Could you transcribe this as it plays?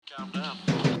Calm down.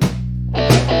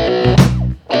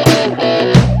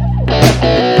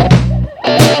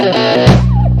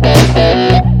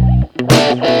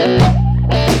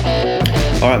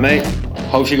 All right, mate.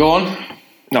 How's she going?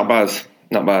 Not bad.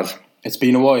 Not bad. It's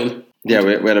been a while. Yeah,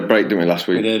 we had a break, didn't we, last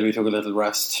week? We did. We took a little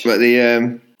rest. But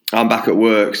I'm back at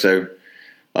work, so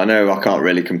I know I can't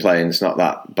really complain. It's not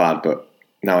that bad, but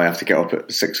now I have to get up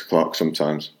at 6 o'clock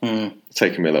sometimes. It's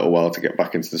taken me a little while to get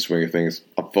back into the swing of things.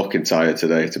 I'm fucking tired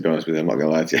today, to be honest with you. I'm not going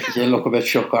to lie to you. You look a bit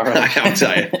shook, all right.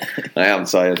 I am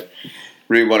tired.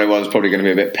 Route 101 is probably going to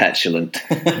be a bit petulant.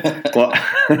 What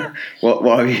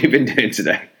have you been doing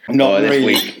today? Not this really.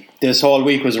 week? This whole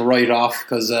week was a write-off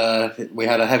because we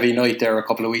had a heavy night there a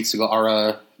couple of weeks ago,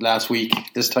 or last week,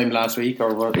 this time last week, or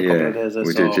a couple of days.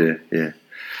 We did, yeah.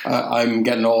 I'm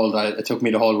getting old. It took me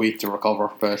the whole week to recover,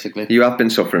 basically. You have been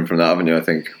suffering from that, haven't you, I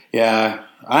think? Yeah.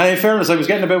 And in fairness, I was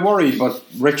getting a bit worried, but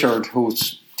Richard,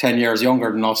 who's 10 years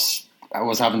younger than us,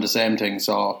 was having the same thing.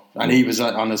 So, and he was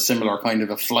on a similar kind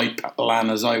of a flight plan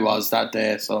as I was that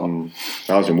day. So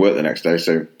I was in work the next day,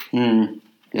 so yeah,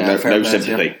 no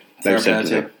sympathy. No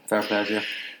sympathy. Fair play to you.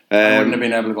 I wouldn't have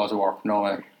been able to go to work. No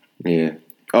way. Yeah.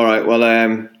 All right. Well,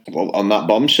 on that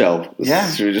bombshell,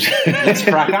 let's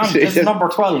crack on. This is number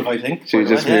 12, I think. Should we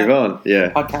just move on?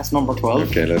 Yeah. Podcast number 12.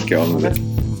 Okay, let's get on with it.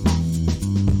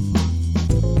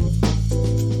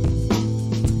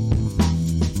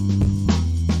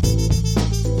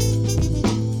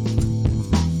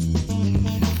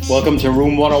 Welcome to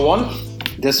Room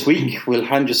 101. This week, we'll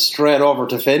hand you straight over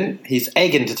to Finn. He's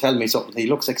egging to tell me something. He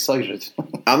looks excited.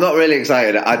 I'm not really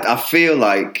excited. I feel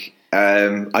like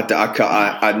I'm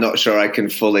not sure I can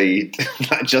fully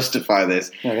justify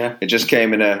this. Okay. It just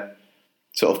came in a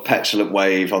sort of petulant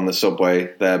wave on the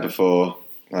subway there before.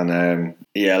 And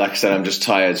like I said, I'm just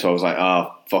tired. So I was like,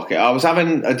 fuck it. I was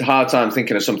having a hard time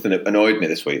thinking of something that annoyed me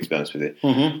this week, to be honest with you.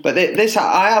 Mm-hmm. But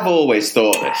I have always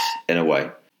thought this in a way.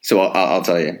 So I'll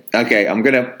tell you. Okay, I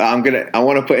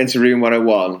want to put into Room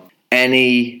 101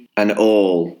 any and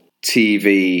all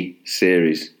TV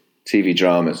series, TV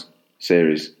dramas,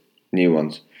 series, new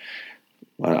ones.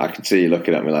 I can see you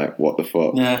looking at me like, what the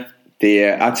fuck? Yeah.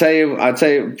 I tell you,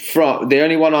 the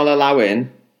only one I'll allow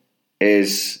in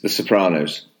is The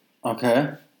Sopranos.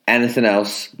 Okay. Anything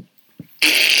else,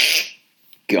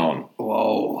 gone.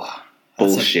 Whoa.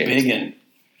 That's bullshit. A big one.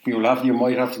 You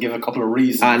might have to give a couple of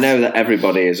reasons. I know that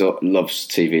everybody loves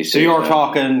TV series. So you're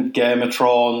talking Game of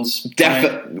Thrones.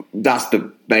 That's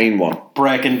the main one.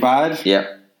 Breaking Bad.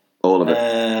 Yeah, all of it.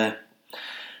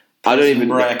 I don't even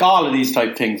Break. All of these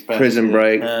type things. Basically. Prison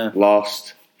Break,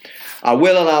 Lost. I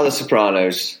will allow The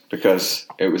Sopranos because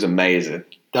it was amazing.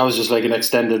 That was just like an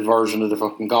extended version of the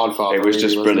fucking Godfather. It was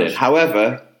just brilliant.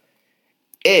 However,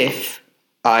 if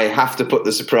I have to put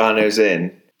The Sopranos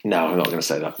in. No, I'm not going to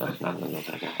say that. No.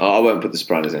 I won't put The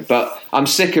Sopranos in. But I'm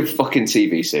sick of fucking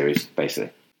TV series, basically.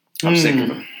 I'm sick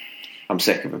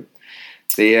of them.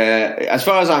 As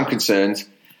far as I'm concerned,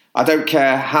 I don't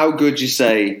care how good you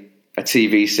say a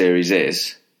TV series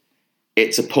is,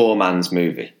 it's a poor man's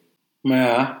movie.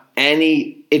 Yeah.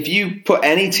 If you put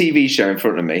any TV show in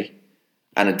front of me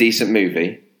and a decent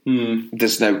movie,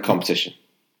 there's no competition.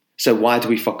 So why do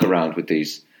we fuck around with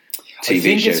these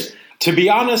TV shows? To be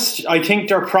honest, I think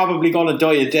they're probably going to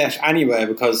die a death anyway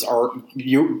because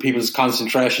people's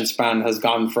concentration span has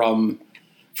gone from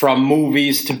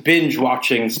movies to binge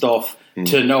watching stuff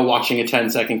to now watching a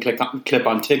 10-second clip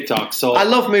on TikTok. So I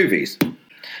love movies. And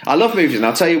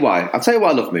I'll tell you why. I'll tell you why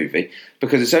I love movie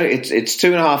because it's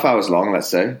 2.5 hours long. Let's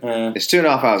say it's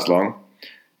 2.5 hours long.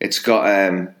 It's got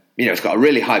it's got a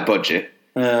really high budget.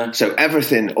 So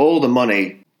everything, all the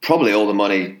money.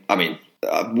 I mean.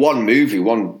 One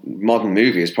modern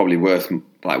movie is probably worth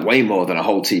like way more than a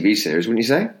whole TV series, wouldn't you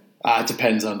say? It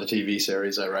depends on the TV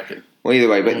series, I reckon. Well, either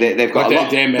way, but they've got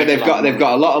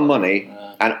a lot of money,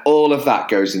 and all of that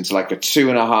goes into like a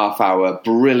 2.5 hour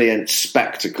brilliant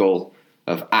spectacle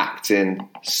of acting,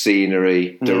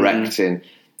 scenery, directing.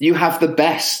 You have the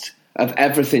best of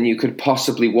everything you could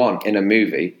possibly want in a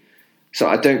movie. So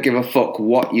I don't give a fuck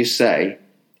what you say.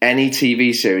 Any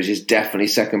TV series is definitely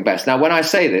second best. Now, when I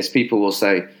say this, people will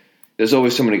say, there's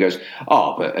always someone who goes,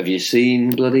 but have you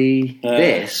seen bloody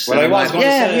this? Well, I was going to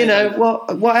say...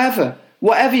 whatever.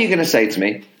 Whatever you're going to say to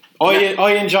me.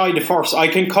 I enjoyed the first... I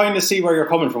can kind of see where you're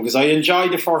coming from, because I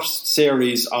enjoyed the first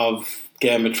series of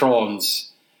Game of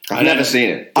Thrones. I've never seen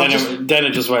it. Then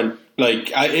it just went, like...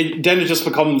 then it just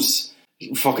becomes...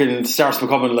 fucking starts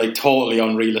becoming like totally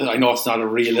unreal. I know it's not a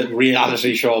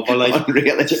reality show, but like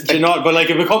unrealistic. But like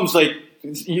it becomes like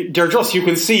you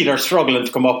can see they're struggling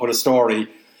to come up with a story,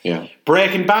 Yeah.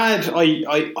 Breaking Bad,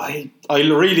 I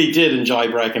really did enjoy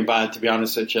Breaking Bad, to be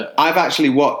honest with you. I've actually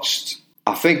watched,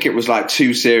 I think it was like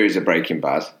 2 series of Breaking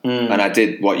Bad, and I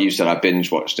did what you said. I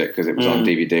binge watched it because it was on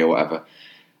DVD or whatever.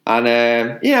 And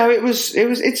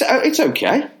it's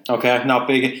okay. Okay, not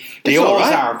big. The It's all right.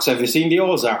 Ozarks. Have you seen the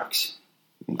Ozarks?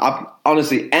 I've,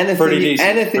 honestly, Pretty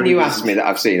anything you ask decent. me that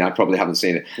I've seen, I probably haven't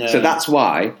seen it. Yeah. So that's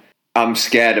why I'm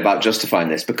scared about justifying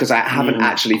this, because I haven't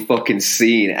actually fucking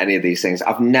seen any of these things.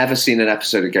 I've never seen an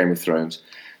episode of Game of Thrones.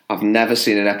 I've never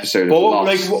seen an episode of But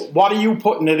Lost. like, what are you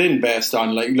putting it in based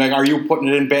on? Like, are you putting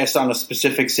it in based on a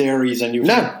specific series? And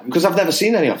No, because I've never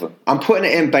seen any of them. I'm putting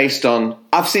it in based on,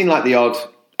 I've seen like the odd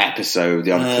episode,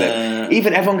 the odd clip.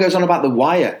 Even everyone goes on about The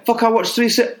Wire. Fuck, I watched 3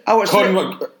 episodes of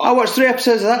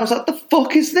that. I was like, the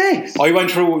fuck is this? I went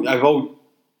through about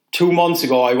 2 months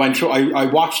ago. I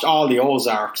watched all the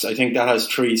Ozarks. I think that has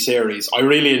 3 series. I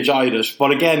really enjoyed it.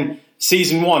 But again,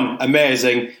 season 1,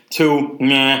 amazing. 2,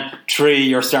 nah. 3,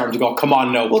 you're starting to go, come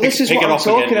on now. Well, this is what I'm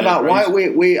talking about. Right?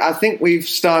 Why I think we've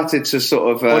started to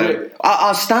sort of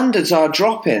our standards are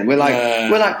dropping. We're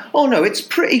like, oh no, it's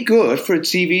pretty good for a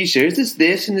TV series. There's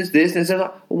this and there's this and there's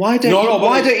that. Why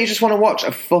don't you just want to watch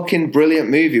a fucking brilliant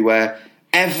movie where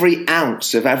every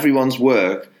ounce of everyone's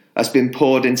work has been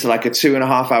poured into like a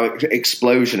 2.5 hour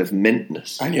explosion of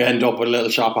mintness, and you end up with a Little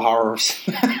Shop of Horrors.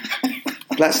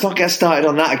 Let's not get started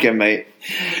on that again, mate.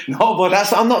 No, but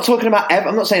I'm not talking about.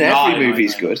 I'm not saying every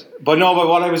movie's good. But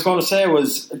what I was going to say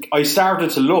was I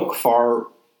started to look for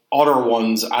other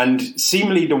ones, and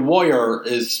seemingly The Wire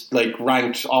is like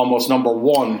ranked almost number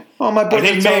 1. Oh, my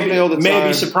brother told me all the time.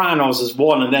 Maybe Sopranos is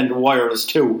 1, and then The Wire is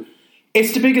 2.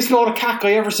 It's the biggest load of cack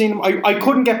I ever seen. I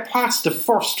couldn't get past the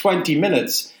first 20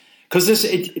 minutes because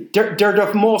they're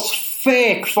the most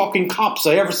fake fucking cops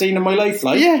I ever seen in my life.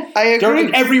 Like, yeah, I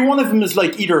agree. Every one of them is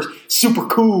like either super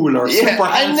cool or super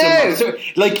handsome.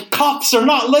 Like, cops are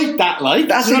not like that. Like,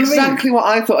 that's exactly what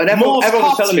I thought. And most everyone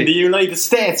was cops telling in me the United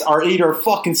States are either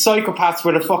fucking psychopaths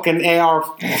with a fucking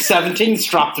AR-17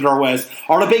 strapped to their waist,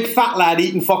 or a big fat lad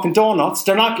eating fucking donuts.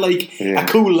 They're not like a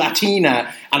cool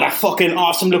Latina and a fucking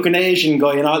awesome looking Asian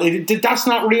guy and all. That's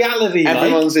not reality.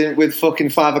 Everyone's in with fucking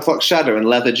 5 o'clock shadow and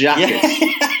leather jackets.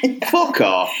 Fuck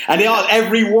off. And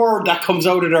every word that comes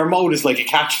out of their mouth is like a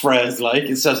catchphrase. Like,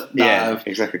 it's just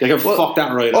exactly. They can fuck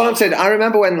that right all off. I'm saying, I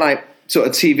remember when like sort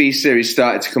of TV series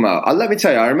started to come out. Let me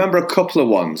tell you, I remember a couple of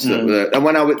ones that were,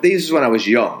 and these was when I was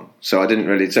young, so I didn't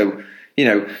really. So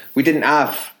we didn't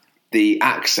have the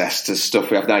access to stuff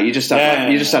we have now. You just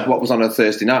had what was on a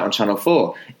Thursday night on Channel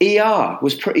 4. ER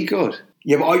was pretty good.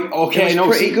 Yeah, but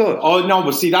pretty good. Oh no,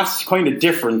 but see, that's kind of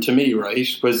different to me, right?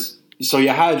 Because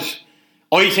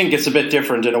I think it's a bit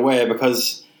different in a way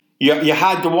because you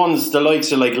had the ones, the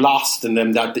likes of like Lost and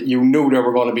them that you knew there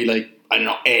were going to be like, I don't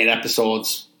know, 8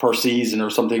 episodes per season or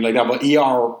something like that. But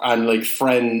ER and like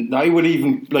Friends, I would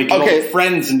even like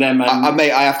Friends and them. And,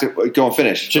 I have to go and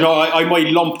finish. I might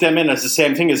lump them in as the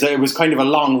same thing as it was kind of a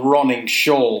long running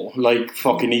show, like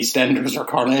fucking EastEnders or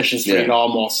Coronation Street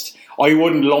almost. I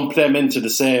wouldn't lump them into the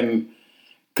same.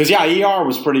 Because, ER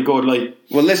was pretty good. Like,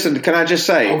 well, listen, can I just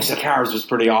say... House of Cards was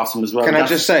pretty awesome as well. Can I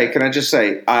just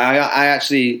say,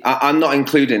 I'm not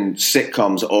including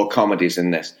sitcoms or comedies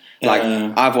in this. Like,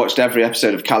 I've watched every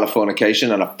episode of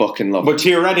Californication and I fucking love it. But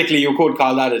theoretically, you could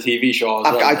call that a TV show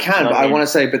as well. I can, but I want to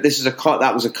say, but this is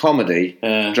that was a comedy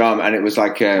drama, and it was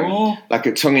like a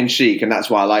tongue-in-cheek, and that's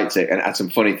why I liked it, and it had some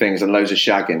funny things and loads of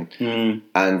shagging.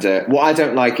 And what I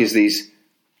don't like is these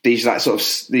like sort of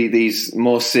these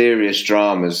more serious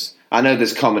dramas. I know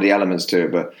there's comedy elements to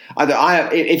it, but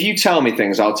if you tell me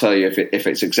things, I'll tell you if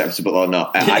it's acceptable or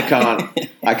not. I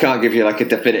can't give you like a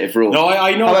definitive rule. No,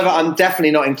 I know. However, I'm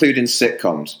definitely not including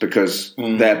sitcoms because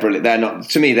they're brilliant. They're not,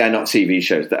 to me, they're not TV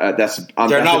shows. They're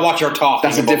not what you're talking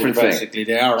about. That's a different thing. Basically,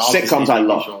 they are sitcoms. I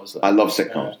love. Shows, I love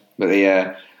sitcoms,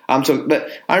 but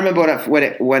I remember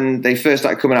when they first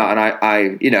started coming out, and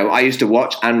I used to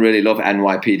watch and really love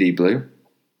NYPD Blue.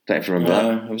 Don't you remember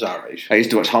that? It was alright. I used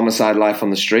to watch Homicide: Life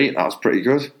on the Street. That was pretty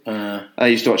good. I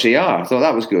used to watch ER. I thought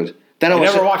that was good. Then I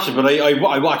never watched it, but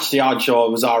I watched the odd show.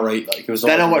 It was alright. Like,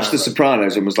 then I watched The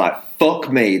Sopranos and was like,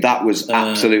 "Fuck me, that was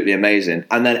absolutely amazing."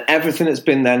 And then everything that's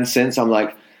been then since, I'm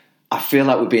like, I feel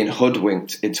like we're being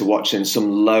hoodwinked into watching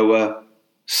some lower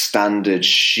standard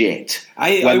shit.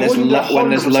 When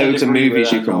there's loads of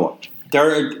movies you can watch.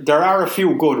 There are a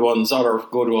few good ones, other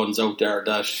good ones out there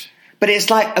that. But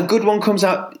it's like a good one comes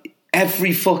out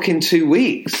every fucking 2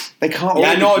 weeks. They can't.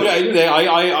 Yeah, no,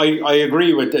 I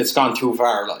agree with it's gone too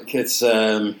far. Like it's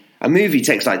a movie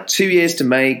takes like 2 years to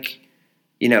make.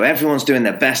 Everyone's doing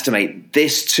their best to make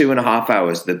this 2.5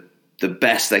 hours the the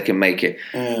best they can make it.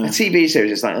 A TV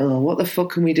series is like, oh, what the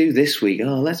fuck can we do this week?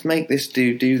 Oh, let's make this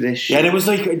do this shit. Yeah, and it was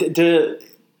like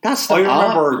That's I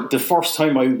remember the first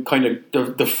time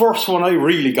the first one I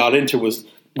really got into was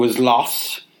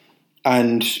Lost,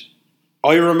 and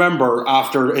I remember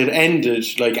after it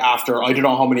ended, like after I don't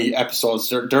know how many episodes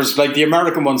there's like the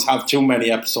American ones have too many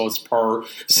episodes per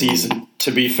season.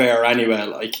 To be fair, anyway,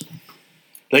 like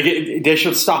they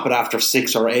should stop it after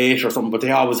 6 or 8 or something, but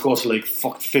they always go to like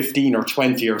 15 or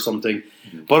 20 or something.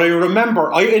 But I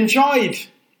remember I enjoyed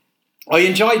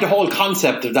the whole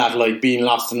concept of that, like being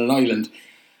lost in an island.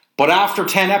 But after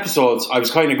 10 episodes, I was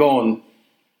kind of going,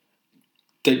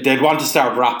 they'd want to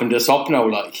start wrapping this up now,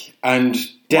 like. And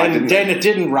then it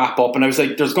didn't wrap up, and I was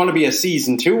like, there's going to be a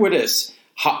season 2 with this.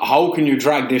 How can you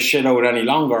drag this shit out any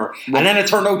longer? And then it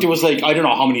turned out there was like, I don't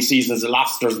know how many seasons of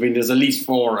Lost there's been. There's at least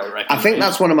 4, I reckon. I think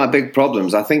that's one of my big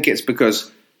problems. I think it's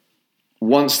because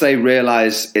once they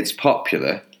realise it's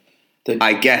popular,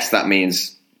 I guess that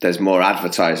means there's more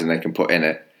advertising they can put in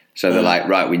it. So they're like,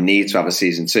 right, we need to have a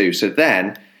season 2. So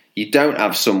then you don't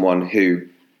have someone who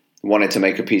wanted to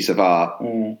make a piece of art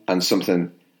and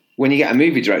something. When you get a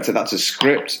movie director, that's a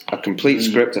script, a complete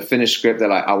script, a finished script. They're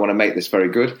like, I want to make this very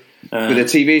good. With a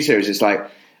TV series, it's like,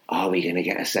 are we going to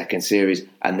get a second series?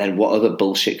 And then what other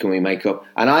bullshit can we make up?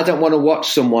 And I don't want to watch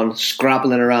someone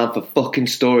scrabbling around for fucking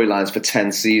storylines for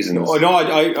 10 seasons. No,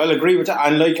 I'll agree with that.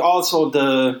 And like also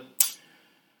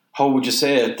how would you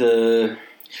say it?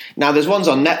 Now, there's ones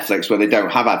on Netflix where they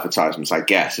don't have advertisements, I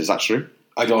guess. Is that true?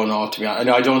 I don't know, to be honest.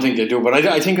 I don't think they do, but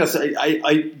I think that's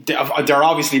they're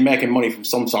obviously making money from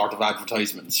some sort of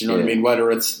advertisements. You know what I mean? Whether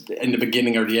it's in the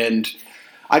beginning or the end.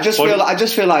 I just feel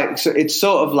like it's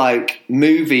sort of like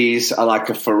movies are like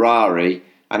a Ferrari,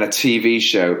 and a TV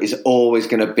show is always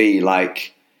going to be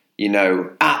like, you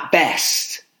know, at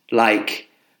best, like,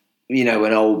 you know,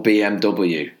 an old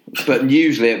BMW, but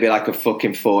usually it'd be like a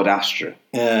fucking Ford Astra.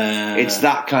 It's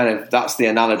that that's the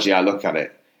analogy I look at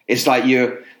it. It's like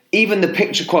even the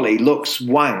picture quality looks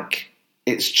wank.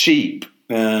 It's cheap.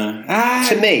 To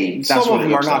me, that's some what of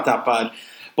them are not that bad.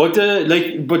 But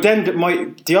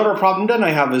the other problem then I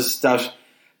have is that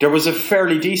there was a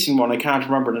fairly decent one. I can't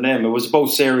remember the name. It was about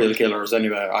serial killers.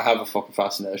 Anyway, I have a fucking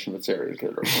fascination with serial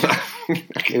killers.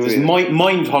 It was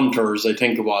Mind Hunters, I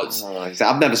think it was. Oh,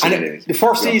 I've never seen it. The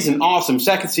first season, awesome.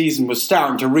 Second season was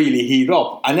starting to really heat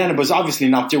up, and then it was obviously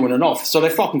not doing enough, so they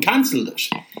fucking cancelled it.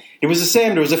 It was the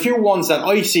same. There was a few ones that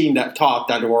I seen that thought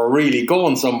that were really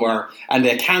going somewhere, and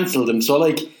they cancelled them. So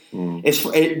like,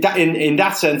 in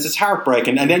that sense, it's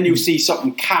heartbreaking. And then you see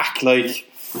something cack like,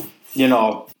 you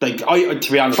know, like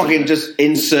to be honest, fucking just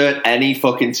insert any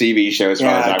fucking TV show as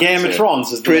far as Game of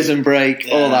Thrones, is Prison Break,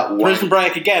 all that. Prison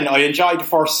Break again. I enjoyed the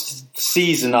first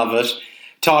season of it.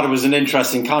 Thought it was an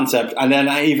interesting concept, and then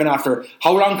even after,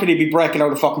 how long could he be breaking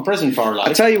out of fucking prison for? Like,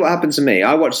 I tell you what happened to me.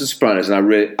 I watched The Sopranos, and I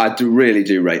really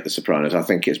do rate The Sopranos. I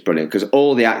think it's brilliant because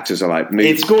all the actors are like.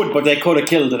 It's good, but they could have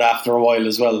killed it after a while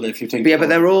as well. If you think, but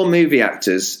they're all movie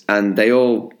actors, and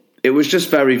it was just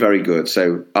very, very good.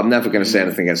 So I'm never going to say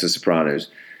anything against The Sopranos.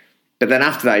 But then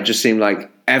after that, it just seemed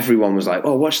like everyone was like,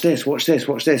 "Oh, watch this,"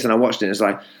 and I watched it. And it's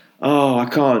like, "Oh, I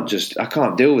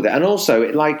can't deal with it." And also,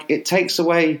 it takes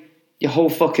away your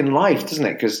whole fucking life, doesn't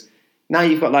it? Because now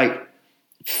you've got like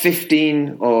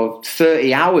 15 or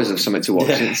 30 hours of something to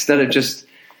watch instead of just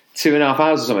 2.5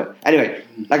 hours or something. Anyway,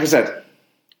 like I said,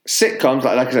 sitcoms.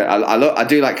 Like I said, I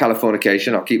do like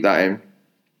Californication. I'll keep that in.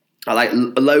 I like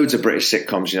loads of British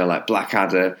sitcoms. You know, like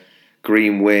Blackadder,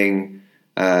 Green Wing,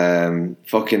 fucking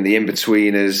The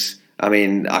Inbetweeners. I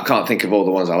mean, I can't think of all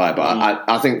the ones I like, but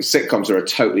I think sitcoms are a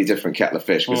totally different kettle of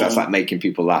fish because that's like making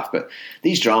people laugh. But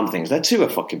these drama things, they're two a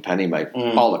fucking penny, mate.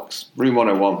 Bollocks. Room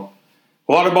 101.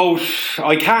 What about,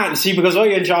 I can't see, because I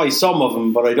enjoy some of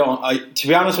them, but I don't. To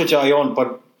be honest with you, I don't.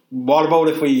 But what about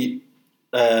if we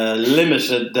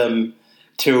limited them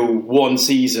to one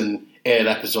season, 8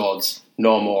 episodes,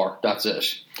 no more? That's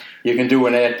it. You can do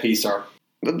an 8-piecer.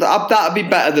 That'd be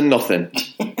better than nothing.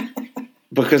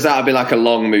 Because that would be like a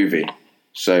long movie.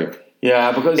 So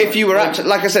yeah, because if you were actually,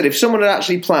 like I said, if someone had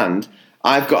actually planned,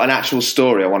 I've got an actual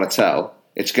story I want to tell.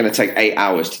 It's going to take 8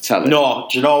 hours to tell it. No,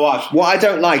 do you know what? What I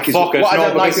don't like is what I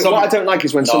don't like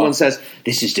is when someone says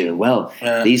this is doing well.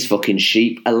 These fucking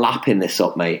sheep are lapping this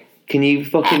up, mate. Can you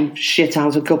fucking shit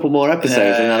out a couple more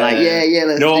episodes? And they're like, yeah,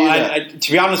 let's do that.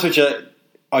 To be honest with you,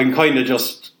 I'm kind of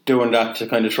just doing that to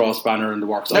kind of throw a spanner in the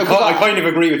works. I kind of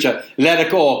agree with you. Let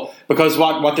it go, because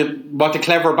what the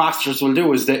clever bastards will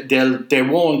do is they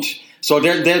won't. So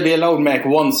they'll be allowed to make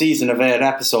one season of 8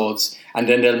 episodes, and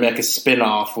then they'll make a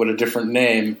spin-off with a different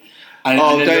name.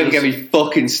 Don't even get me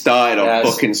fucking started on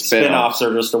fucking spin-offs. Spin-offs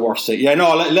are just the worst thing. Yeah,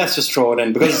 no, let's just throw it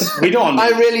in because we don't. I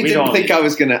really didn't think I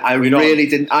was going to. I really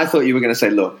didn't. I thought you were going to say,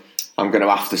 look, I'm going to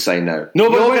have to say no. No,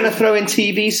 but you're going to throw in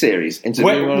TV series into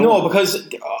no, because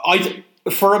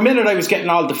for a minute I was getting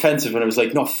all defensive and I was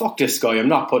like, no, fuck this guy. I'm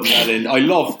not putting that in. I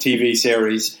love TV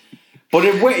series. But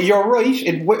you're right.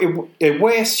 It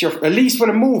wastes your. At least with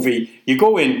a movie, you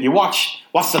go in, you watch.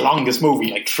 What's the longest movie?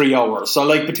 Like 3 hours. So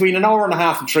like between an hour and a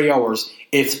half and 3 hours,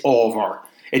 it's over.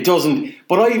 It doesn't.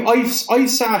 But I've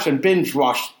sat and binge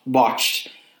watched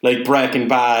like Breaking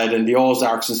Bad and the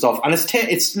Ozarks and stuff, and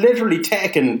it's literally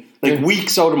taken like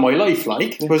weeks out of my life,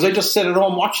 like because I just sit at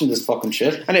home watching this fucking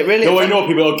shit. And it really. I know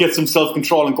people will get some self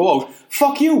control and go out.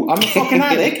 Fuck you! I'm a fucking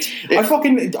addict.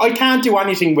 I can't do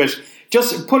anything with.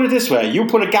 Just put it this way: you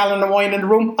put a gallon of wine in the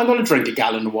room, I'm going to drink a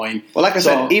gallon of wine. Well, like I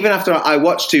said, even after I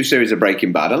watched 2 series of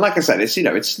Breaking Bad, and like I said, it's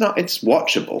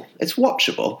watchable. It's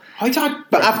watchable. I thought,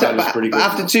 but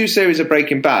after 2 series of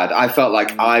Breaking Bad, I felt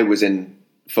like I was in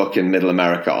fucking Middle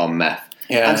America on meth.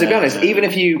 Yeah, and to be honest,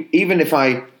 even if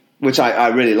I, which I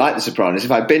really like The Sopranos,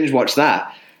 if I binge watch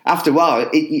that. After a while,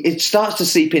 it starts to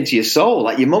seep into your soul.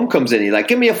 Like your mum comes in, you're like,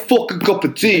 "Give me a fucking cup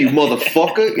of tea, you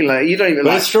motherfucker!" You're like, you don't even.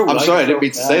 Like, true, I'm sorry, I didn't mean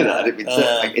to say that. I didn't mean to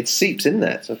say like, it seeps in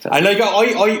there. And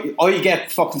I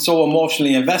get fucking so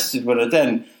emotionally invested with it.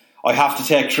 Then I have to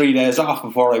take 3 days off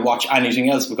before I watch anything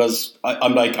else because I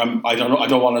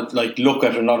don't want to like look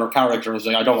at another character.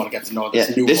 I don't want to get to know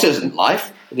this new. This isn't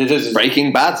life. This is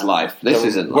Breaking Bad's life. This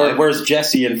isn't life. Where's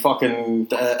Jesse and fucking?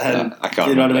 I can't.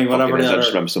 You know what I mean? Whatever. I just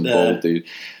remember some bald dude.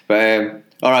 But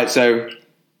all right, so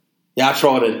yeah,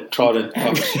 throw it in.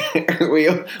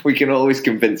 we can always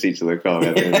convince each other, can't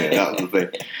we? That's the thing.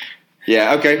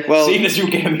 Yeah. Okay. Well, seeing as you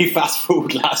gave me fast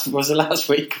food last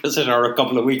week? Was it or a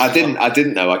couple of weeks? I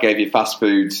didn't know. I gave you fast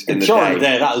food in the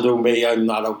day. That'll do me. I'm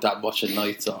not out that much at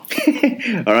night, so.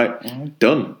 All right.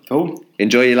 Done. Cool.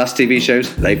 Enjoy your last TV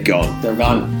shows. They've gone. They're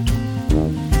gone.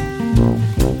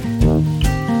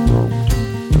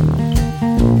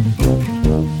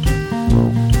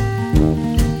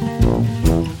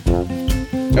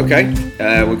 Okay,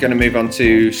 we're going to move on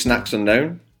to Snacks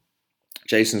Unknown.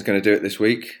 Jason's going to do it this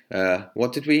week.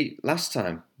 What did we eat last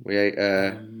time? We ate.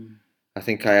 I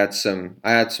think I had some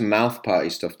mouth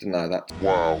party stuff, didn't I?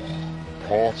 Wow,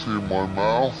 party in my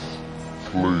mouth,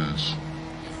 please.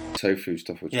 Tofu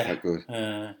stuff, which is quite good,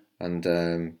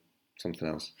 and something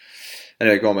else.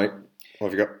 Anyway, go on, mate.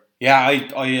 What have you got? Yeah,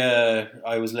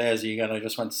 I was lazy again. I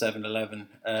just went to 7-Eleven.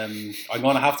 I'm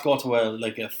going to have to go to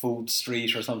a food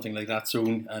street or something like that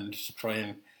soon and try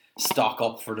and stock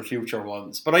up for the future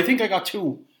ones. But I think I got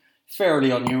 2 fairly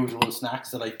unusual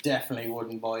snacks that I definitely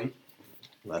wouldn't buy.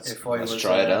 Let's try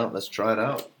it out. Let's try it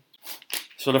out.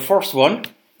 So the first one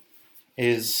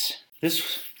is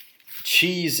this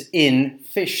cheese in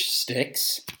fish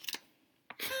sticks.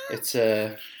 It's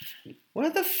a... Where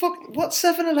the fuck? What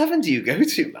 7-Eleven do you go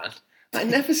to, man? I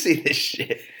never see this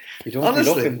shit. You don't be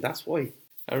looking, that's why.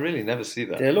 I really never see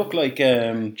that. They look like...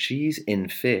 cheese in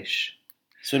fish.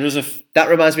 So there's that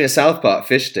reminds me of South Park,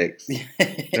 Fish Sticks.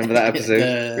 Remember that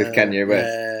episode with Kanye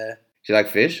West? Do you like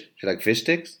fish? Do you like fish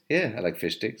sticks? Yeah, I like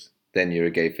fish sticks. Then you're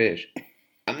a gay fish.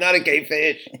 I'm not a gay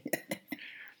fish.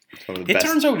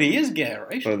 Turns out he is gay,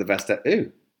 right? One of the best...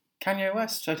 Ooh. Kanye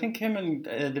West. I think him and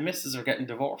the missus are getting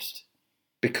divorced.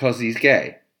 Because he's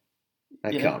gay?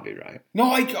 That can't be right.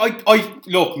 No, I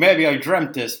look, maybe I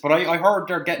dreamt this, but I heard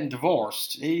they're getting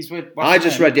divorced. He's with... I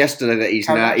just read yesterday that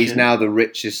he's now the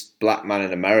richest black man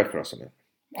in America or something.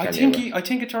 I think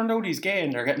it turned out he's gay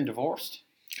and they're getting divorced.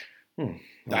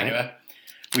 Anyway,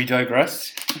 we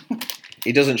digress.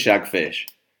 He doesn't shag fish.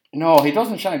 No, he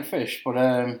doesn't shag fish, but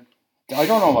I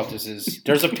don't know what this is.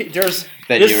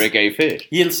 Then you're a gay fish.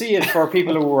 You'll see it for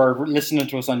people who are listening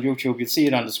to us on YouTube. You'll see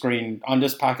it on the screen. On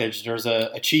this package, there's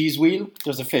a cheese wheel,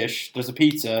 there's a fish, there's a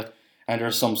pizza, and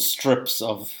there's some strips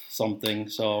of something.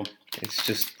 So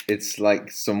it's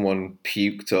like someone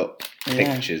puked up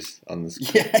pictures on the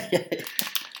screen. Yeah.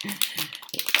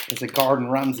 It's a Gordon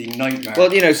Ramsay nightmare. Well,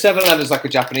 7-Eleven's like a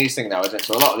Japanese thing now, isn't it?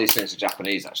 So a lot of these things are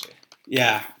Japanese, actually.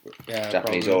 Yeah.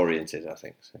 Japanese oriented, I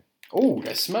think. So. Oh,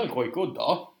 they smell quite good,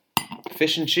 though.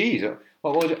 Fish and cheese.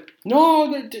 What was it?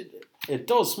 No, it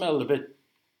does smell a bit.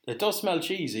 It does smell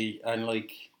cheesy and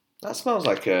like. That smells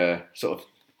like a sort of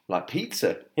like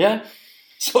pizza. Yeah.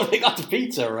 So they got the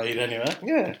pizza right anyway.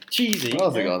 Yeah. Cheesy. What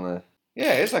else they got on there?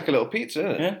 Yeah, it's like a little pizza,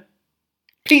 isn't it? Yeah.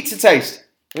 Pizza taste.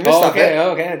 We missed that bit.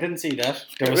 Okay, I didn't see that.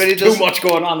 There was really too much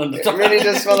going on in the top. It really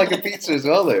does smell like a pizza as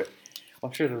well, though.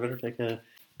 I'm sure they better take a.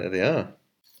 There they are.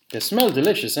 They smell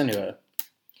delicious anyway.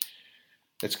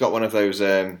 It's got one of those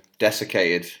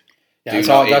desiccated Yeah,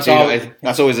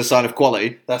 that's always a sign of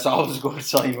quality. That's always a good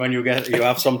sign when you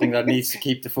have something that needs to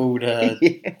keep the food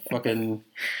fucking.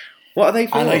 What are they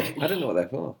for? I don't know what they're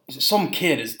for. Some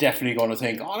kid is definitely going to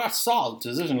think, "Oh, that's salt."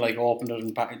 It isn't like open it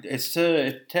and pack it.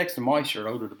 It takes the moisture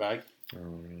out of the bag. Oh,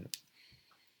 right.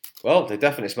 Well, they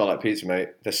definitely smell like pizza,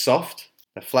 mate. They're soft.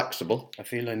 They're flexible. I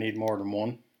feel I need more than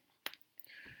one.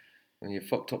 And you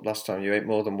fucked up last time. You ate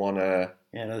more than one. Yeah,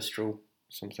 that's true.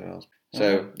 Something else.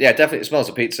 So yeah, definitely it smells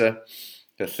of pizza.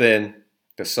 They're thin.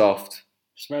 They're soft.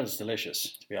 Smells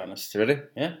delicious, to be honest. Really?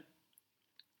 Yeah.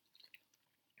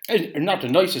 It's not the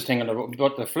nicest thing in the world,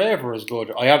 but the flavour is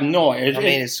good. I have no.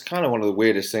 It's kind of one of the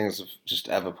weirdest things I've just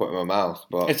ever put in my mouth.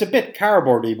 But it's a bit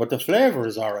cardboardy, but the flavour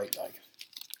is all right. Like,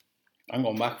 I'm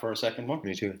going back for a second one.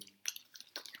 Me too.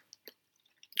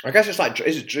 I guess it's like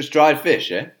is it just dried fish?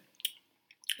 Yeah.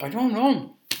 I don't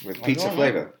know. With pizza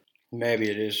flavour. Maybe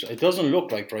it is. It doesn't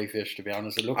look like dry fish, to be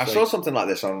honest. I saw something like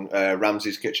this on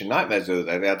Ramsay's Kitchen Nightmares the other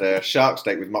day. They had a shark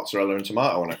steak with mozzarella and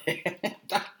tomato on it.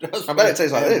 I bet it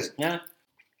tastes like this. Yeah.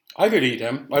 I could eat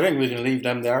them. I think we can leave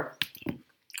them there.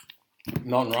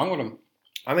 Nothing wrong with them.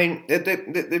 I mean,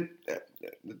 the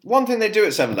one thing they do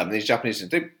at 7-Eleven, these Japanese,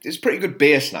 it's pretty good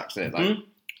beer snacks, isn't it? Like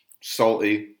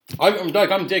salty.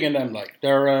 I'm digging them. Like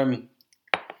they're.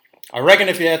 I reckon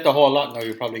if you ate the whole lot now,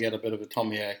 you probably get a bit of a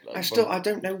tummy ache. Like, I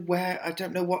don't know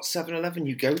what 7-Eleven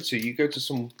you go to. You go to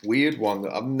some weird one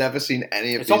that I've never seen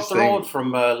any of these things. It's up the road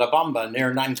from La Bamba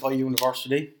near Nankai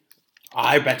University.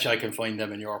 I bet you I can find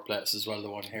them in your place as well, the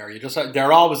one here.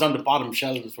 They're always on the bottom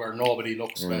shelves where nobody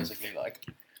looks, basically. Like,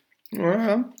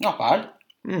 not bad.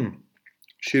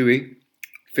 Chewy,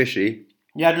 fishy.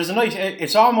 Yeah, there's a nice.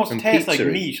 It's almost tastes like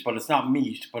pizza-y. meat, but it's not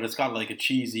meat. But it's got like a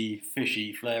cheesy,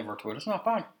 fishy flavour to it. It's not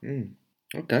bad.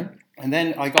 Okay. And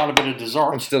then I got a bit of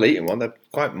dessert. I'm still eating one. They're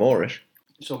quite Moorish.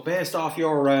 So based off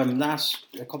your last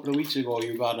a couple of weeks ago,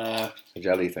 you got a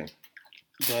jelly thing.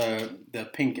 The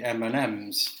pink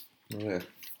M&Ms. Oh, yeah.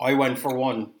 I went for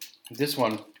one. This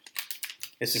one.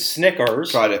 It's a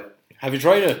Snickers. Tried it. Have you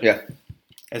tried it? Yeah.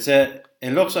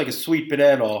 It looks like a sweet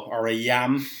potato or a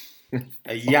yam.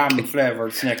 A yam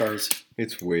flavoured Snickers.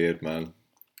 It's weird, man.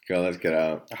 Go, let's get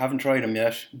out. I haven't tried them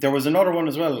yet. There was another one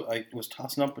as well. I was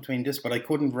tossing up between this, but I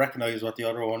couldn't recognise what the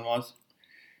other one was.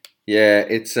 Yeah,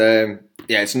 it's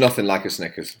nothing like a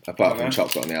Snickers apart from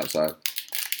chocolate on the outside.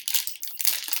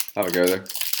 Have a go though.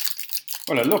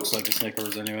 Well, it looks like a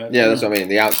Snickers anyway. Yeah, that's what I mean.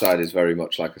 The outside is very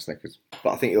much like a Snickers,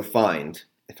 but I think you'll find,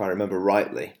 if I remember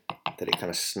rightly, that it kind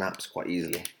of snaps quite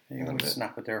easily. You want to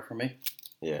snap it there for me?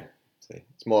 Yeah. See,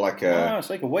 it's more like a. It's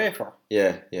like a wafer.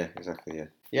 Yeah, exactly. Yeah.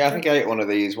 Yeah, I think I ate one of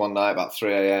these one night about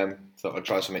 3 a.m. Thought I'd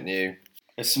try something new.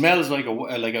 It smells like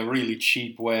a really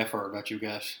cheap wafer that you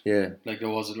get. Yeah. Like there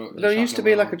was there used to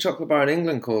be like a chocolate bar in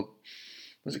England called.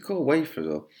 Was it called Wafers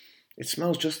or? It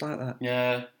smells just like that.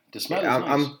 Yeah, the smell is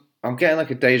nice. I'm getting like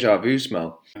a deja vu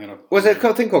smell. Was it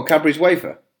a thing called Cadbury's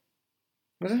Wafer?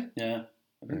 Was it? Yeah,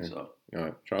 I think so.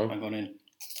 Alright, try one. I'm going in.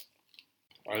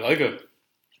 I like it.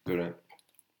 Good, right?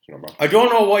 It's not bad. I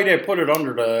don't know why they put it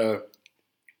under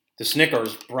the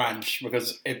Snickers branch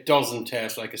because it doesn't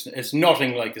taste like it's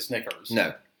nothing like a Snickers.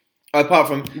 No. Apart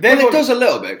from... it does a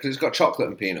little bit because it's got chocolate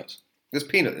and peanuts. There's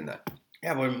peanut in there.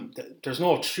 Yeah, but there's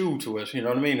no chew to it, you know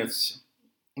what I mean?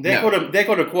 They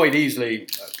could have quite easily,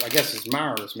 I guess it's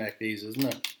Mars make these, isn't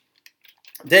it?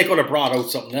 They could have brought out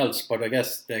something else, but I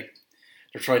guess they're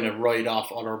trying to ride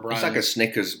off other brands. It's like a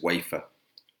Snickers wafer.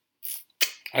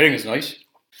 I think it's nice.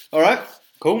 Alright.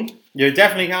 Cool. You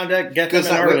definitely can't get them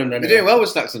in Ireland. We're doing well with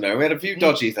snacks in there. We had a few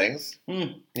dodgy things.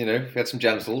 You know, we had some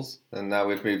genitals, and now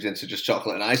we've moved into just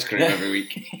chocolate and ice cream every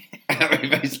week.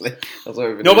 Basically, that's what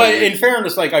we've been doing. But in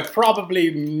fairness, like I probably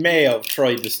may have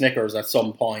tried the Snickers at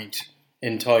some point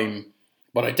in time,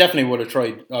 but I definitely would have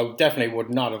tried. I definitely would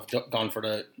not have gone for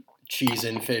the cheese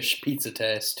and fish pizza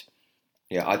taste.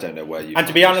 Yeah, I don't know where you. And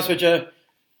to be honest with you,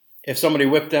 if somebody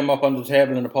whipped them up on the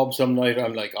table in a pub some night,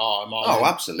 I'm like, I'm all in. Oh,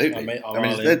 absolutely. I'm all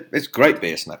in. It's great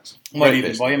beer snacks. Might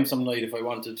even buy them some night if I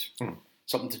wanted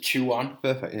something to chew on.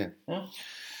 Perfect, yeah.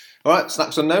 All right,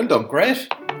 snacks unknown, done. Great.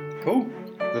 Cool.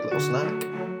 Good little snack.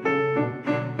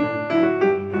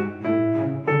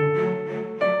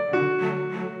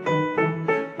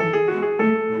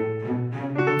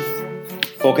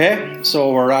 Okay,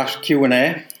 so we're at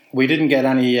Q&A. We didn't get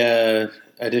any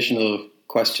additional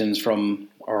questions from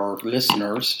our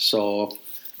listeners, so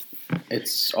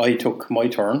I took my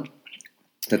turn.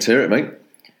 Let's hear it, mate.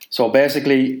 So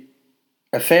basically,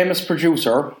 a famous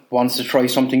producer wants to try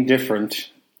something different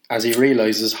as he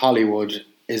realises Hollywood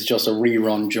is just a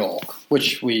rerun joke,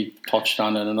 which we touched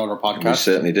on in another podcast. We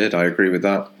certainly did, I agree with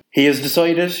that. He has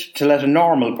decided to let a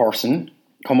normal person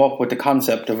come up with the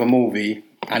concept of a movie,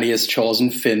 and he has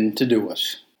chosen Finn to do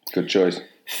it. Good choice.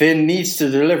 Finn needs to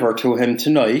deliver to him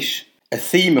tonight a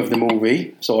theme of the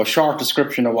movie, so a short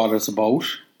description of what it's about,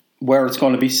 where it's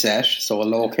going to be set, so a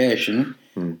location,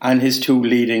 and his two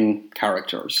leading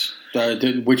characters.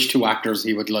 Which two actors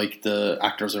he would like, the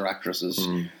actors or actresses,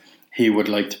 he would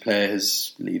like to play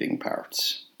his leading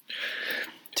parts.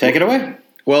 Take it away.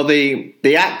 Well,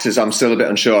 the actors I'm still a bit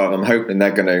unsure of. I'm hoping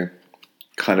they're going to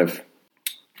kind of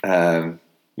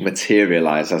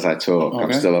materialise as I talk.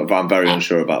 Okay. I'm very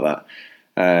unsure about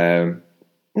that.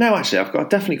 No, actually, I've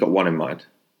definitely got one in mind.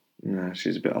 No,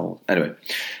 she's a bit old. Anyway,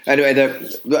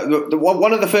 the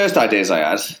one of the first ideas I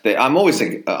had. I'm always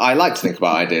thinking. I like to think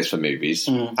about ideas for movies.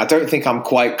 I don't think I'm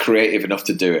quite creative enough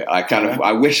to do it.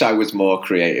 I wish I was more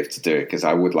creative to do it because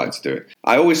I would like to do it.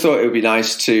 I always thought it would be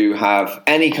nice to have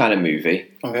any kind of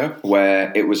movie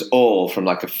where it was all from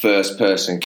like a first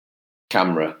person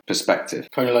camera perspective,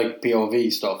 kind of like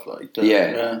POV stuff, like that.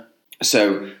 Yeah.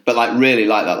 So, but like really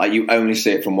like that, like you only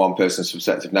see it from one person's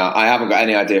perspective. Now, I haven't got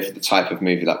any idea for the type of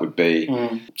movie that would be.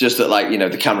 Just that, like, you know,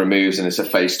 the camera moves and it's a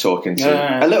face talking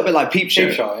to a little bit like Peep Show.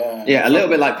 A little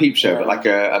bit like Peep Show, but like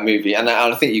a movie. And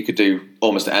I think you could do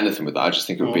almost anything with that. I just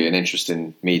think it would be an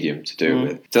interesting medium to do it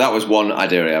with. So that was one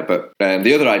idea. But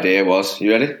the other idea was,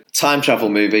 you ready? Time travel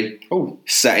movie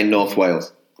set in North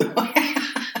Wales.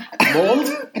 Mold?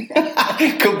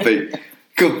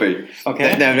 Could be.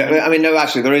 Okay. No,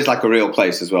 actually, there is like a real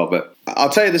place as well. But I'll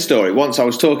tell you the story. Once I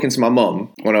was talking to my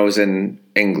mum when I was in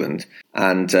England,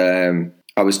 and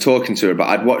I was talking to her about,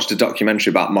 I'd watched a documentary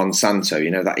about Monsanto,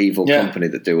 you know, that evil company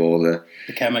that do all the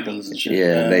chemicals and shit.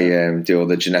 Yeah, they do all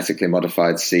the genetically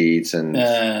modified seeds. And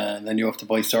then you have to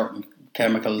buy certain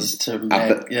chemicals to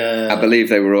make. I believe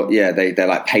they were they're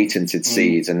like patented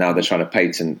seeds, and now they're trying to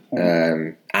patent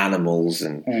animals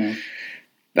and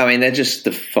I mean, they're just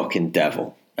the fucking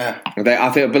devil.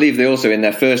 I believe they also, in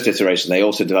their first iteration, they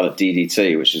also developed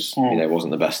DDT, which is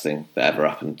wasn't the best thing that ever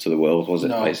happened to the world, was it?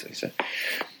 No. Basically. So,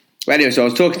 but anyway, so I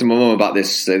was talking to my mum about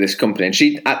this company, and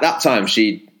she at that time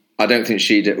I don't think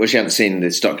she hadn't seen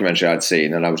this documentary I'd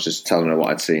seen, and I was just telling her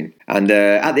what I'd seen. And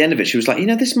at the end of it, she was like, you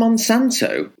know, this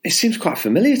Monsanto, it seems quite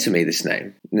familiar to me, this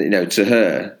name. You know, to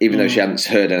her, even though she hadn't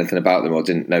heard anything about them or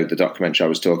didn't know the documentary I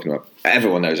was talking about.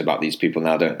 Everyone knows about these people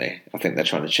now, don't they? I think they're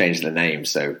trying to change the name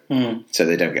so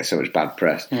they don't get so much bad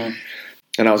press. And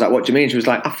I was like, what do you mean? She was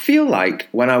like, I feel like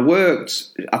when I worked,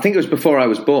 I think it was before I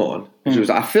was born, she was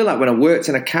like, I feel like when I worked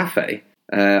in a cafe,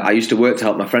 I used to work to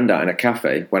help my friend out in a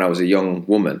cafe when I was a young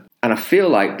woman. And I feel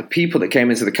like the people that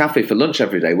came into the cafe for lunch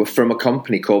every day were from a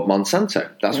company called Monsanto.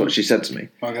 That's what she said to me.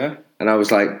 Okay. And I was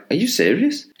like, are you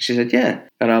serious? She said, yeah.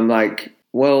 And I'm like,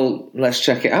 well, let's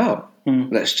check it out.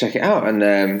 Let's check it out.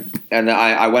 And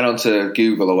I went on to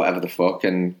Google or whatever the fuck,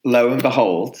 and lo and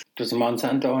behold, there's a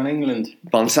Monsanto in England.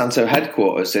 Monsanto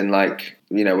headquarters in, like,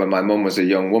 you know, when my mum was a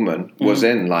young woman, was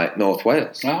in like North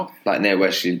Wales, like near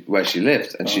where she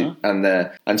lived, and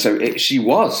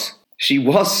she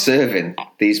was serving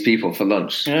these people for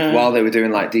lunch while they were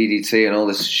doing like DDT and all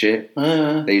this shit.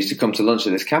 They used to come to lunch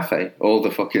at this cafe, all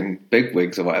the fucking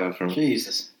bigwigs or whatever from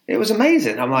Jesus. It was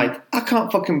amazing. I'm like, I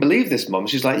can't fucking believe this, Mum.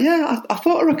 She's like, yeah, I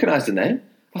thought I recognised the name.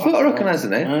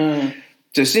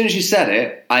 So as soon as she said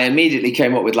it, I immediately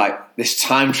came up with like this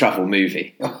time travel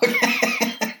movie.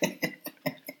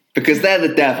 Because they're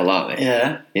the devil, aren't they?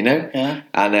 Yeah. You know? Yeah.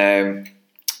 And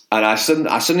I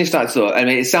suddenly started to thought, I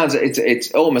mean, it's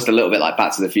almost a little bit like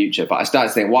Back to the Future, but I started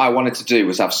to think what I wanted to do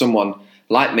was have someone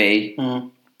like me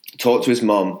talk to his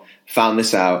mum, found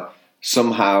this out,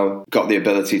 somehow got the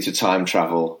ability to time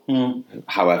travel,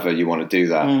 however you want to do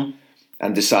that,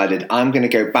 and decided I'm going to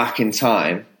go back in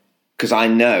time because I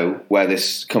know where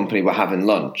this company were having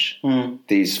lunch.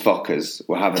 These fuckers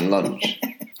were having lunch.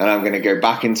 And I'm going to go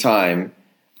back in time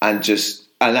and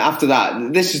after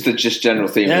that, this is the just general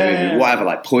theme of the movie, whatever,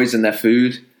 like poison their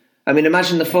food. I mean,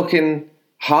 imagine the fucking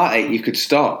heartache you could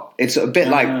stop. It's a bit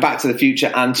like Back to the Future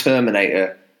and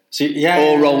Terminator.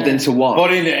 All rolled into one,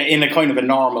 but in a kind of a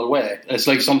normal way. It's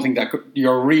like something that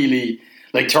you're really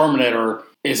like Terminator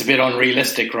is a bit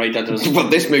unrealistic, right? That well,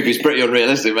 this movie's pretty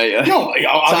unrealistic, mate. No,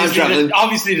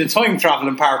 obviously the time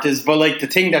traveling part is, but like the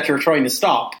thing that you're trying to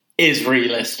stop is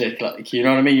realistic. Like, you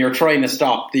know what I mean? You're trying to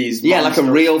stop these monsters. Like a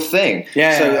real thing.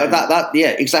 So that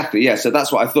exactly. Yeah, so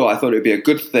that's what I thought. I thought it would be a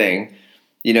good thing.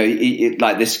 You know,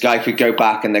 like this guy could go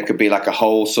back and there could be like a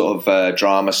whole sort of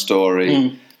drama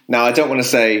story. Now, I don't want to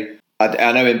say,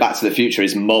 I know in Back to the Future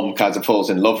his mum kind of falls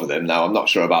in love with him. Now, I'm not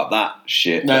sure about that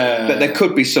shit. But there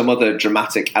could be some other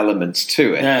dramatic elements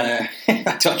to it. I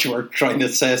thought you were trying to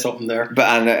say something there. But,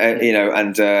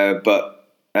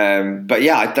 But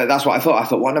yeah, that's what I thought. I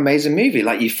thought, what an amazing movie.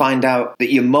 Like, you find out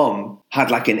that your mum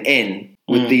had like an inn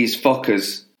with these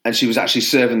fuckers and she was actually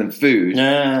serving them food.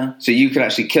 Yeah. So you could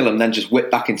actually kill them, then just whip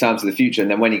back in time to the future.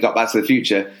 And then when you got back to the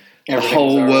future, the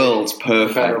whole world's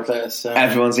perfect. Place,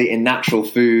 Everyone's eating natural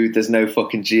food. There's no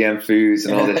fucking GM foods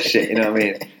and all this shit. You know what I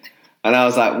mean? And I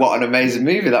was like, what an amazing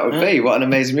movie that would be. What an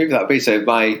amazing movie that would be. So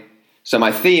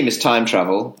my theme is time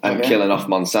travel and killing off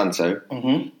Monsanto.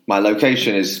 Mm-hmm. My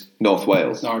location is North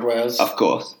Wales. North Wales. Of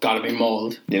course. Got to be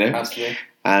mould. You know? Has to be.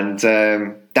 And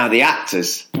now the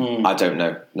actors, I don't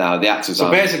know. Now the actors.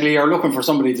 So basically, you're looking for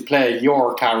somebody to play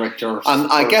your character.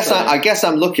 I guess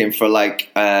I'm looking for like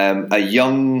a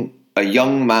young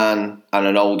man and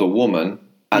an older woman,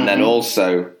 and then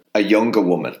also a younger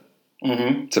woman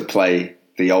to play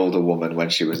the older woman when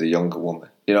she was a younger woman.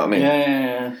 You know what I mean?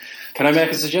 Yeah. Can I make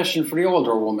a suggestion for the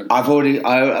older woman? That's the only one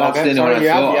I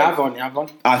thought. You have one.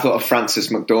 I thought of Frances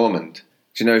McDormand. Do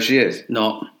you know who she is?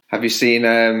 No. Have you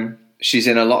seen? She's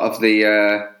in a lot of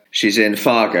the. She's in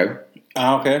Fargo.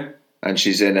 Okay. And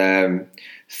she's in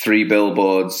 3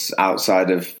 Billboards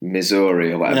Outside of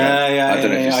Missouri or whatever. Yeah. I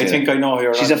don't know if you've seen I think it. I know who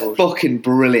you're She's a fucking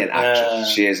brilliant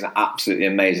actress. She is an absolutely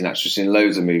amazing actress in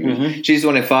loads of movies. She's the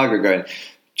one in Fargo going.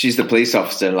 She's the police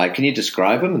officer and like, can you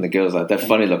describe them? And the girl's like, they're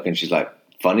funny looking. She's like,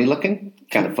 funny looking?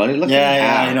 Kind of funny looking?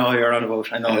 Yeah, I know who you're on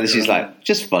about. And she's like,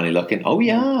 just funny looking. Oh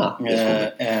yeah.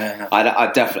 Yeah.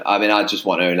 I definitely. I mean, I just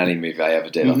want her in any movie I ever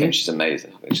did. I think she's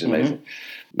amazing.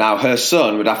 Now her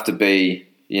son would have to be,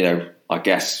 you know, I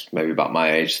guess maybe about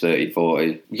my age, 30,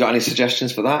 40. You got any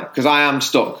suggestions for that? Because I am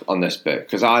stuck on this bit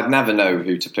because I'd never know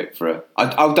who to pick for her.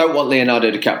 I don't want Leonardo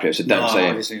DiCaprio, so don't say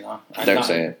obviously not. Don't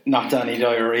say it. Not Danny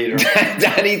Dyer either.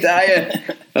 Danny Dyer.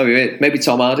 Maybe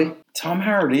Tom Hardy. Tom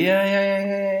Hardy,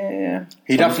 yeah.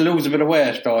 He'd have to lose a bit of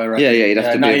weight, though, I reckon. Yeah, he'd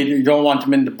have to be. You don't want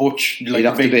him in the butch. Like he'd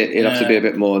have to be a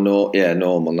bit more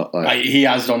normal, not like. He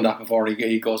has done that before.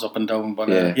 He goes up and down, but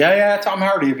Tom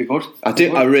Hardy would be good.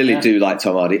 I really do like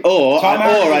Tom Hardy.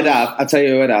 I tell you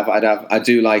who I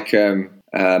do like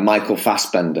Michael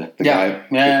Fassbender, the guy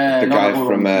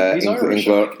from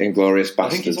Inglourious Basterds. I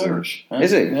think he's Irish.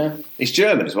 Is he? Yeah. He's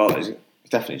German as well. He's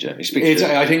definitely German. He speaks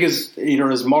German. I think either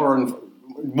his mother and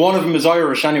one of them is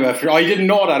Irish anyway. I didn't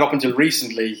know that up until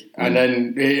recently, and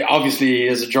then obviously he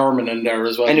is a German in there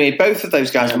as well. Anyway, both of those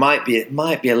guys might be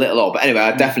a little odd, but anyway,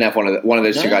 I definitely have one of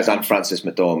those two guys and Frances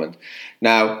McDormand.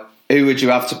 Now, who would you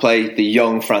have to play the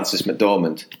young Frances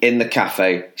McDormand in the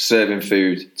cafe serving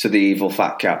food to the evil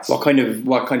fat cats? What kind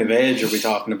of age are we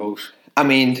talking about? I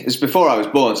mean, it's before I was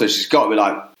born, so she's got to be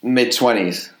like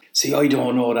mid-20s. See, I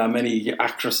don't know that many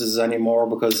actresses anymore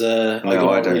because I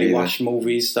don't really watch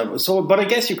movies. But I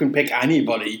guess you can pick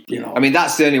anybody. You know, I mean,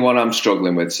 that's the only one I'm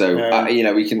struggling with. So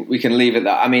we can leave it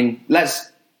that. I mean,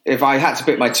 if I had to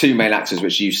pick my 2 main actors,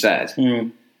 which you said,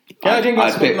 I think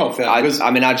that's good enough. I love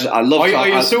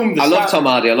Tom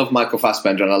Hardy, I love Michael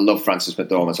Fassbender, and I love Frances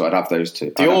McDormand. So I'd have those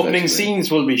two. The opening scenes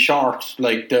will be short,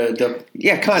 like kind of.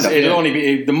 It'll only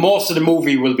be the most of the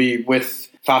movie will be with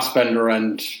Fassbender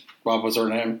and. What was her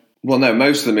name? Well, no,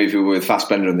 most of the movie were with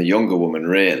Fassbender and the younger woman,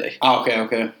 really.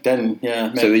 Okay. Then, yeah.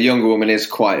 Maybe. So the younger woman is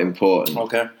quite important.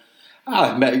 Okay.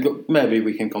 Maybe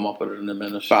we can come up with it in a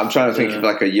minute. But I'm trying to think of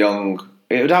like a young...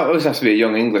 It would always have to be a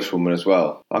young English woman as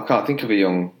well. I can't think of a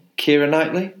young... Keira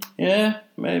Knightley? Yeah,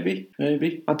 maybe.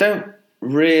 I don't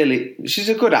really... She's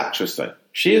a good actress, though.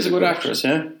 She is a good actress,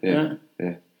 yeah.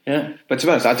 But to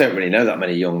be honest, I don't really know that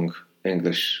many young...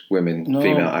 English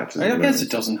female actors. I guess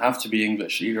it doesn't have to be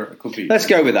English either. It could be. Let's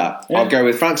go with that. Yeah. I'll go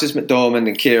with Frances McDormand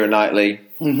and Keira Knightley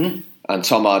and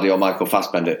Tom Hardy or Michael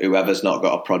Fassbender, whoever's not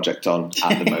got a project on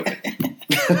at the moment.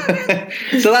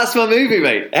 So that's my movie,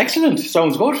 mate. Excellent.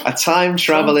 Sounds good. A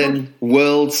time-travelling,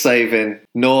 world-saving,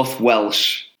 North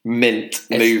Welsh mint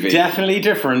movie. It's definitely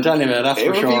different anyway, that's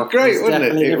for sure. It would be great, wouldn't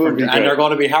it? It would be great. And they're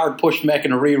going to be hard pushed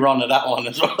making a rerun of that one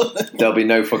as well. There'll be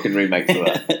no fucking remake for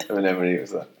that. I never use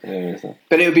that.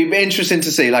 But it would be interesting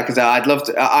to see. Like I said, I'd love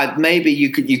to. Maybe you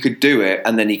could do it,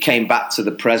 and then he came back to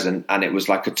the present, and it was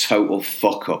like a total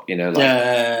fuck up. You know, like,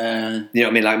 you know what I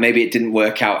mean? Like maybe it didn't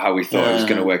work out how we thought it was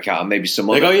going to work out, and maybe some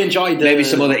other. I enjoyed maybe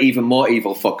some other even more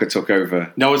evil fucker took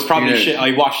over. No, it's probably shit.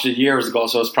 I watched it years ago,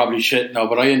 so it's probably shit. No,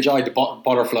 but I enjoyed the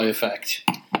butterfly effect.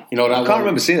 You know, that I can't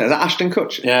remember seeing that. Is that Ashton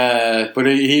Kutcher? Yeah, but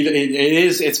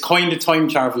it's kind of time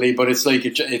travel-y, but it's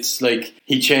like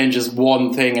he changes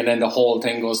one thing and then the whole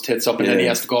thing goes tits up and then he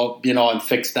has to go, you know, and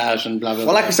fix that and blah, blah,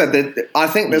 blah. Well, like I said, I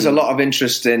think there's a lot of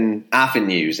interesting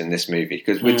avenues in this movie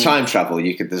because with time travel,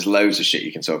 there's loads of shit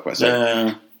you can talk about.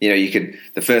 So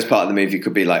the first part of the movie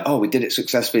could be like, oh, we did it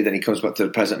successfully. Then he comes back to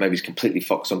the present. Maybe he's completely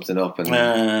fucked something up. And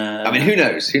I mean, who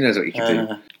knows? Who knows what you can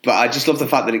do? But I just love the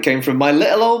fact that it came from my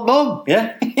little old mum.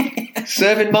 Yeah.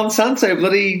 Serving Monsanto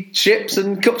bloody chips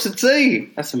and cups of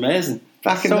tea. That's amazing.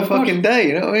 Back in the fucking day,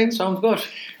 you know what I mean? Sounds good.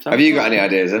 Have you got any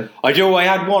ideas then? I do. I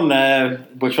had one,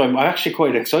 which I'm actually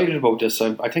quite excited about this.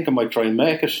 I think I might try and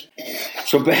make it.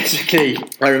 So basically...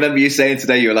 I remember you saying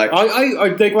today, you were like,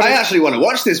 I actually want to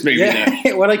watch this movie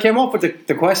now. When I came up with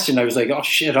the question, I was like, oh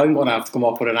shit, I'm going to have to come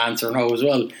up with an answer now as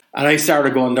well. And I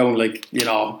started going down like,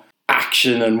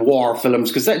 action and war films,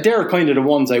 because they're kind of the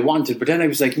ones I wanted. But then I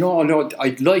was like, no,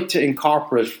 I'd like to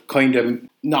incorporate kind of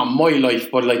not my life,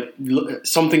 but like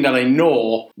something that I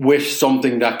know with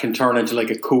something that can turn into like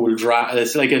a cool drama.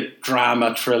 It's like a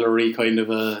drama thrillery kind of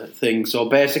a thing. So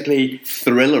basically,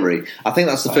 thrillery. I think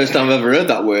that's the first time I've ever heard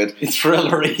that word. It's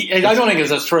thrillery. I don't think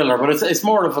it's a thriller, but it's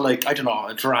more of a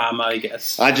a drama, I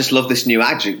guess. I just love this new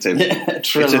adjective.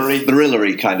 Thrillery. It's a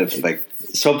thrillery kind of thing.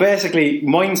 So basically,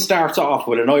 mine starts off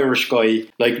with an Irish guy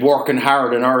like working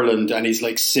hard in Ireland, and he's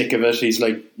like sick of it. He's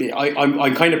like,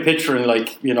 I'm kind of picturing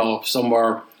like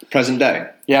somewhere present day.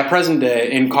 Yeah, present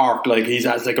day in Cork. Like he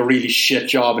has like a really shit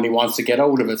job, and he wants to get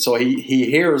out of it. So he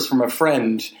hears from a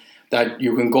friend that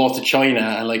you can go to China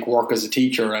and like work as a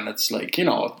teacher, and it's like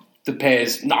the pay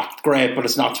is not great, but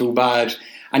it's not too bad,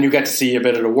 and you get to see a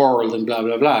bit of the world and blah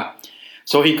blah blah.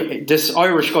 So this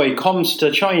Irish guy comes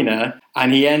to China,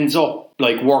 and he ends up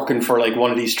like working for like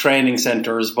one of these training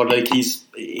centers, but like he's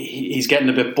getting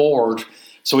a bit bored.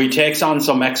 So he takes on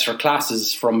some extra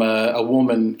classes from a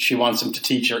woman. She wants him to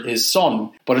teach his son,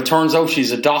 but it turns out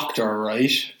she's a doctor,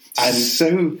 right? And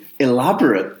so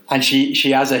elaborate. And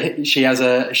she has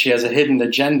a hidden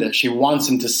agenda. She wants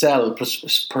him to sell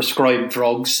prescribed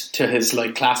drugs to his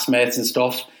like classmates and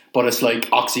stuff. But it's like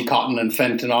Oxycontin and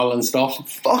fentanyl and stuff.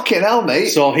 Fucking hell, mate.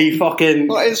 So he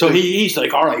he's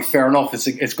like, all right, fair enough.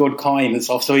 It's good kind and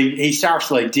stuff. So he starts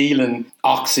like dealing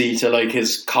Oxy to like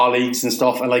his colleagues and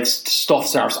stuff. And like stuff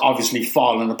starts obviously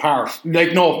falling apart.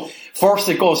 Like, no, first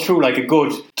it goes through like a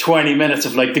good 20 minutes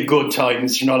of like the good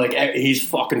times. Like he's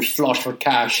fucking flush with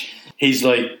cash. He's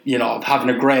like, having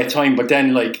a great time. But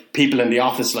then like people in the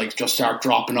office like just start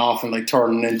dropping off and like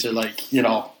turning into like,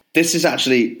 This is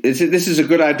actually this is a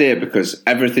good idea because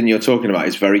everything you're talking about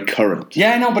is very current.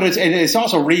 Yeah, no, but it's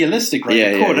also realistic, right?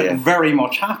 It could very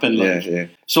much happen.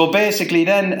 Like. So basically,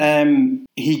 then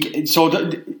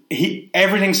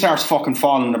everything starts fucking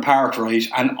falling apart, right?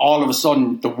 And all of a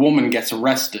sudden, the woman gets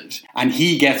arrested, and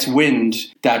he gets wind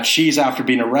that she's after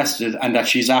being arrested and that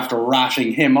she's after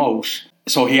ratting him out.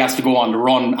 So he has to go on the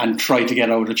run and try to get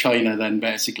out of China. Then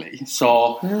basically,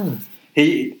 so.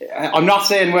 I'm not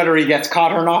saying whether he gets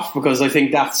caught or not because I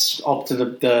think that's up to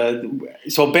the.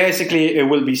 So basically, it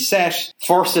will be set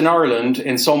first in Ireland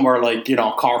in somewhere like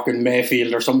Cork and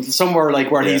Mayfield or somewhere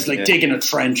like where he's like digging a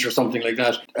trench or something like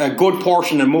that. A good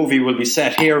portion of the movie will be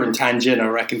set here in Tianjin, I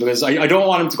reckon, because I don't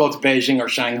want him to go to Beijing or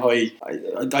Shanghai.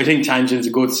 I think Tianjin's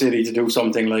a good city to do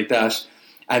something like that.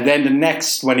 And then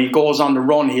when he goes on the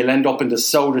run, he'll end up in the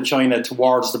south of China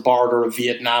towards the border of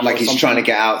Vietnam. Like he's trying to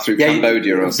get out through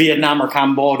Cambodia or something. Vietnam or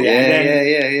Cambodia.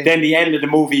 Yeah. Then the end of the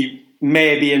movie,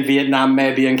 maybe in Vietnam,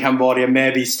 maybe in Cambodia,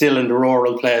 maybe still in the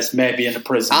rural place, maybe in a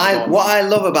prison. What I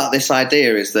love about this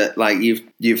idea is that like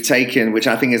you've taken, which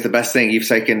I think is the best thing, you've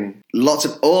taken lots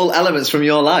of all elements from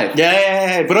your life.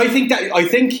 Yeah. But I think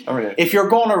if you're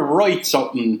going to write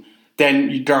something,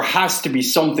 then there has to be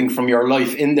something from your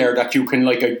life in there that you can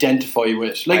like identify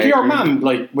with. Like your mum,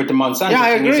 like with the Monsanto. Yeah, I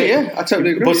agree. I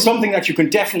totally agree. But something that you can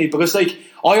definitely, because like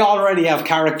I already have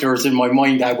characters in my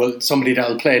mind somebody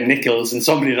that'll play Nichols and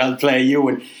somebody that'll play you,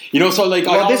 and so like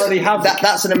I already have that.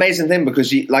 That's an amazing thing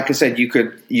because, like I said, you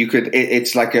could.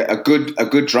 It's like a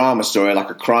good drama story, like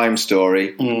a crime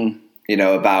story.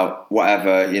 About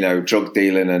whatever drug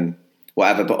dealing and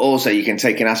whatever. But also you can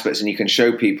take in aspects and you can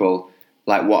show people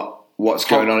like what's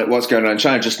going on in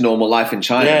China, just normal life in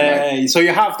China. Yeah, so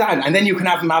you have that, and then you can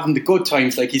have him having the good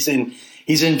times, like he's in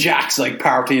Jack's like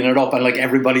partying it up, and like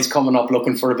everybody's coming up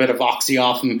looking for a bit of oxy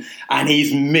off him, and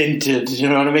he's minted, you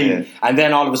know what I mean? Yeah. And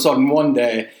then all of a sudden one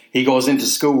day he goes into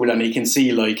school and he can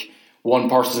see like one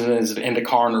person is in the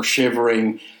corner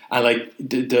shivering, and like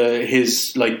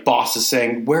his like boss is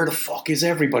saying, "Where the fuck is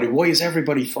everybody? Why is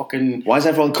everybody fucking? Why is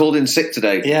everyone called in sick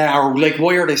today? Yeah, or like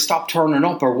why are they stopped turning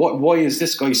up? Or what? Why is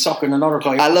this guy sucking another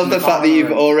guy?" I love the fact that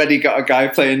you've already got a guy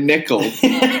playing Nickel.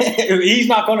 He's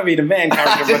not going to be the main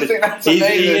character, but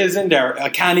he is in there. I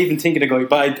can't even think of the guy,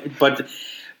 but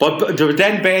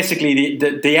then basically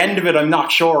the end of it, I'm not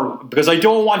sure because I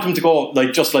don't want him to go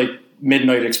like just like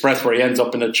Midnight Express where he ends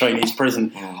up in a Chinese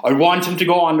prison. I want him to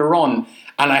go on the run,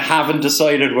 and I haven't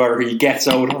decided whether he gets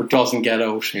out or doesn't get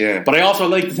out. Yeah. But I also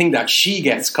like to think that she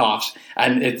gets caught,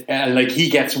 and like he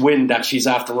gets wind that she's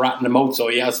after ratting him out, so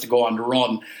he has to go on the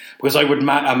run. Because I would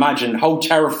imagine how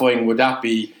terrifying would that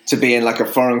be to be in like a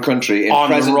foreign country in on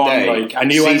present the run, day, like,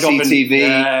 and you CCTV,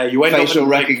 end up in, facial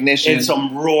recognition, in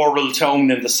some rural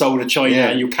town in the south of China,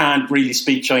 and you can't really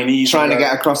speak Chinese. Trying to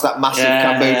get across that massive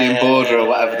Cambodian border or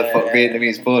whatever the fuck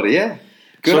Vietnamese border. Yeah.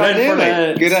 Good idea,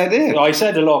 mate. Good idea. I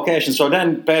said the location. So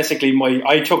then basically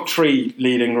I took 3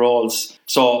 leading roles.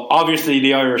 So obviously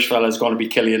the Irish fella is going to be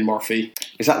Cillian Murphy.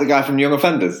 Is that the guy from Young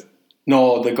Offenders?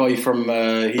 No, the guy from,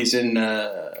 he's in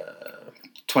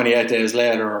 28 Days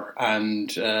Later, and...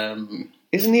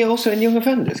 isn't he also in Young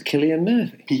Offenders, Cillian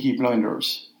Murphy? Peaky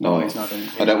Blinders. No, he's not in.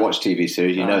 I don't watch TV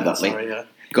series, you know that, sorry, mate. yeah.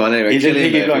 Go on anyway. He's in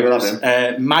Peaky Blinders.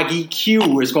 Maggie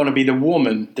Q is going to be the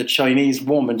woman, the Chinese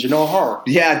woman. Do you know her?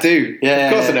 Yeah, I do. Yeah,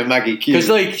 of course I know Maggie Q. Because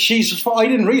like I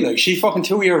didn't realise she's fucking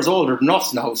 2 years older than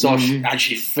us now, so and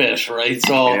she's fit, right?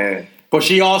 So, but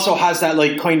she also has that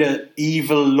like kind of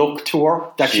evil look to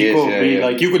her that she could be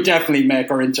like. You could definitely make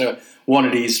her into one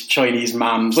of these Chinese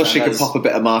mams. Plus, she could pop a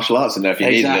bit of martial arts in there if you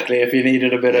needed it. Exactly, if you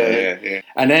needed a bit of. Yeah.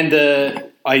 And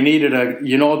then I needed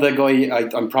the guy,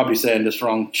 I'm probably saying this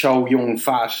wrong, Chow Yun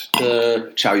Fat.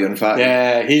 Chow Yun Fat.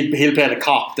 Yeah, he'll play the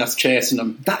cop that's chasing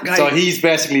him. That guy. So he's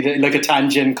basically like a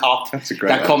Tanjin cop that's a great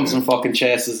that comes idea. and fucking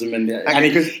chases him. And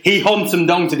he hunts him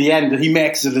down to the end, and he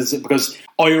makes it because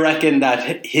I reckon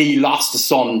that he lost a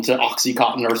son to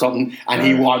Oxycontin or something, and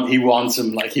he wants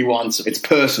him. It's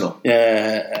personal.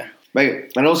 Yeah.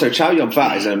 Mate, and also Chow Yun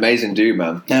Fat is an amazing dude,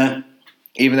 man. Yeah.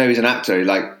 Even though he's an actor,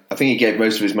 I think he gave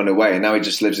most of his money away, and now he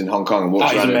just lives in Hong Kong and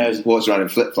walks around in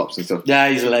flip-flops and stuff. Yeah,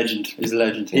 he's a legend.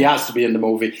 He has to be in the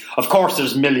movie. Of course,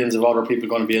 there's millions of other people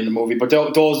going to be in the movie, but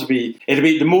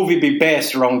the movie be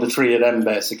based around the 3 of them,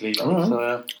 basically. Oh.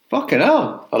 So, fucking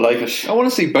hell. I like it. I want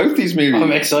to see both these movies.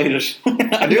 I'm excited.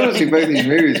 I do want to see both these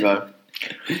movies, man.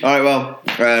 All right, well,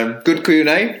 good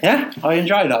Q&A. Yeah, I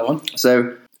enjoyed that one.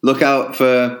 So, look out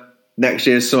for next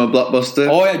year's summer blockbuster.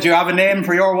 Oh, yeah, do you have a name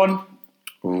for your one?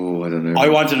 Oh, I don't know. I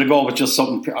wanted to go with just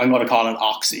something. I'm going to call it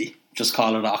Oxy. Just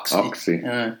call it Oxy. Oxy.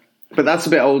 Yeah. But that's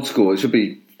a bit old school. It should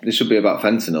be about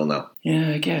fentanyl now. Yeah,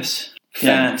 I guess.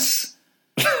 Fence.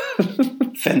 Yeah.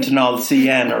 Fentanyl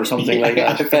CN or something like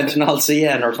that. Fentanyl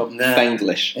CN or something. Yeah.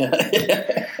 Fenglish.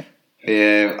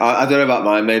 Yeah, I don't know about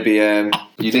mine. Maybe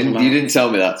you didn't tell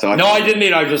me that. So I didn't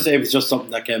either. It was just something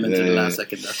that came into the last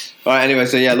second there. All right. Anyway,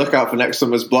 so yeah, look out for next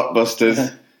summer's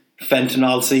blockbusters.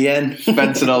 Fentanyl CN.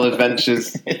 Fentanyl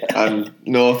Adventures and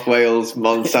North Wales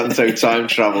Monsanto Time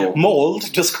Travel.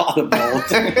 Mold, just call it mold.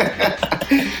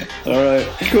 All right,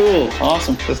 cool,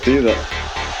 awesome. Let's do that.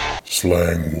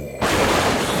 Slang War.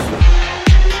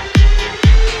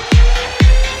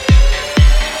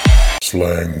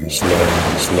 Slang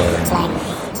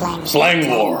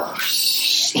Wars.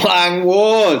 Slang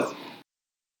Wars.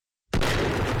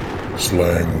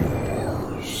 Slang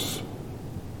Wars.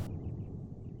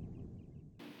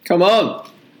 Come on,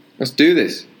 let's do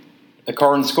this. The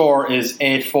current score is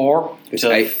 8-4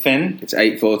 to Finn. It's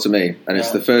 8-4 to me, and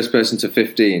it's the first person to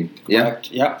 15.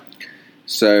 Correct. Yeah.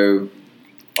 So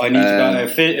I need to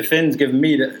go. If Finn's giving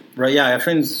me the right. Yeah, if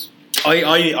Finn's.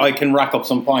 I can rack up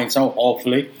some points now.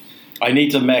 Hopefully, I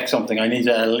need to make something. I need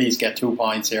to at least get 2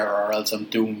 points here, or else I'm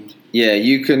doomed. Yeah,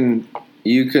 you can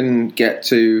get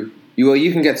to.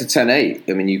 You can get to 10-8.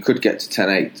 I mean, you could get to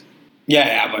 10-8.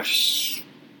 Yeah, but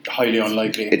highly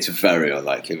unlikely. It's very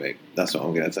unlikely, mate. That's what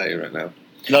I'm going to tell you right now.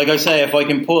 Like I say, if I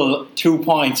can pull 2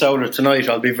 points out of tonight,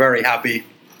 I'll be very happy.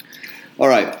 All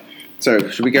right. So,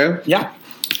 should we go? Yeah.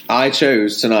 I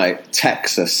chose tonight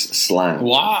Texas slang.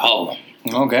 Wow.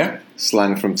 Okay.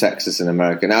 Slang from Texas in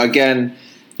America. Now, again,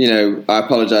 I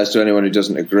apologize to anyone who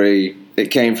doesn't agree.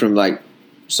 It came from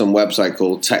some website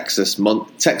called Texas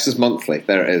Monthly.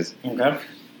 There it is. Okay.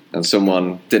 And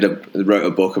someone wrote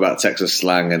a book about Texas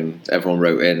slang, and everyone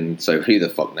wrote in. So who the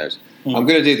fuck knows? I'm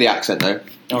going to do the accent though,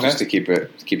 just to keep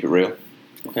it real.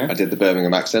 Okay. I did the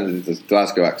Birmingham accent. I did the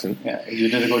Glasgow accent. Yeah, you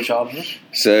did a good job of it.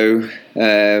 So,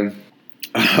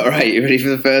 all right, you ready for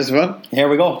the first one? Here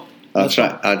we go. I'll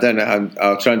try. I don't know.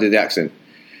 I'll try and do the accent.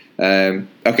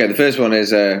 Okay, the first one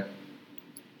is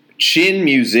chin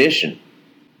musician.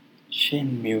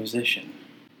 Chin musician.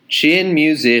 Chin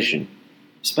musician.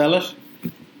 Spell it.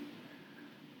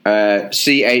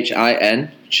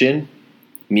 CHIN. Chin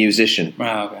musician.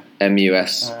 Ah, okay.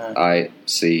 MUSICIAN.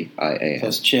 So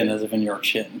it's chin as if in your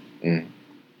chin. Mm.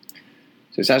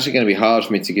 So it's actually going to be hard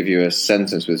for me to give you a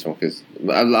sentence with this one because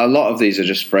a lot of these are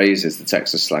just phrases, the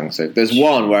Texas slang. So there's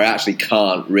one where I actually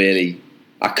can't really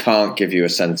I can't give you a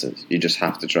sentence. You just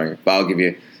have to try. But I'll give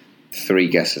you 3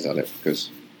 guesses on it because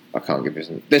I can't give you a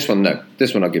sentence. This one, no.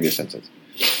 This one I'll give you a sentence.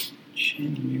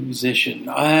 Chin musician.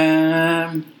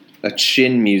 A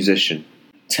chin musician.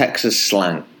 Texas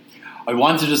slang. I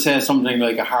wanted to say something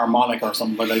like a harmonic or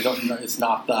something, but I don't know. It's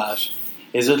not that.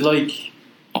 Is it like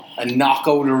a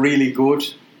knockout, a really good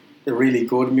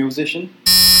musician?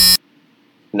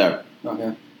 No.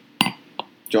 Okay. Do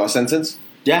you want a sentence?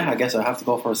 Yeah, I guess I have to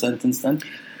go for a sentence then.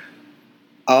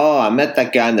 Oh, I met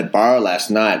that guy in the bar last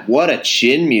night. What a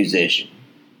chin musician.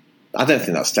 I don't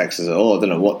think that's Texas at all. I don't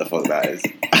know what the fuck that is.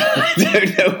 I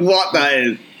don't know what that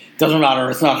is. Doesn't matter.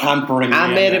 It's not hampering.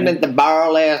 I met him at the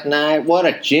bar last night. What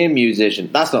a chin musician.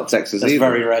 That's not Texas That's either.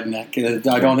 very redneck.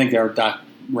 I don't think they're that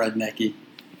rednecky.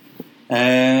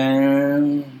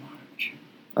 I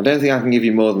don't think I can give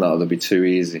you more than that. It'll be too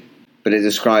easy. But it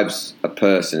describes a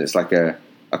person. It's like the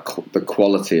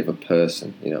quality of a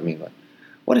person. You know what I mean? Like,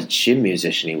 what a chin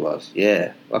musician he was.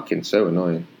 Yeah, fucking so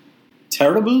annoying.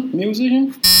 Terrible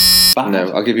musician? Bad.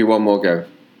 No, I'll give you one more go.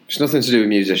 It's nothing to do with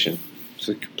musician. It's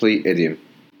a complete idiom.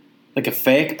 Like a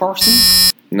fake person?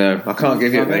 No, I can't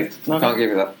give you it, mate. I can't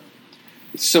give you that.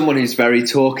 It's someone who's very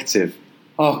talkative.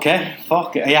 Okay,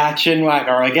 fuck it. Yeah, chin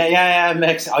wagger. I get. Yeah,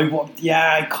 makes.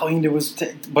 I kind of was.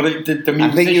 But the musician.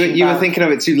 I think you were thinking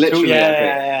of it too literally.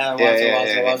 Yeah.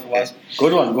 It was.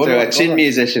 Good one. So a chin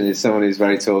musician is someone who's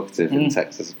very talkative in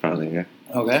Texas, apparently. Yeah.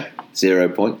 Okay. 0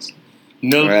 points.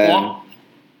 No point.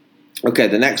 Okay,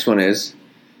 the next one is.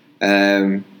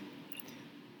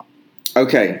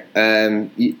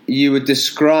 You would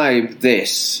describe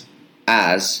this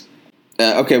as.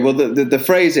 Okay, well, the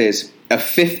phrase is a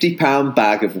 50-pound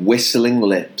bag of whistling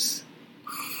lips.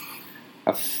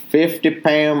 A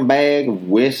 50-pound bag of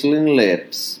whistling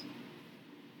lips.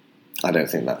 I don't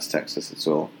think that's Texas at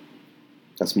all.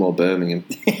 That's more Birmingham.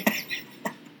 A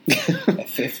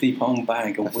 50-pound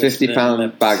bag of whistling lips. A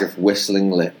 50-pound bag of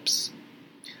whistling lips.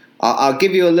 I'll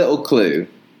give you a little clue.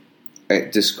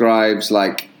 It describes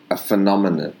like a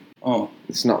phenomenon. Oh.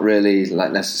 It's not really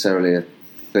like necessarily a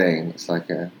thing. It's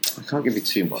like I can't give you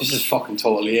too much. This is fucking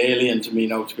totally alien to me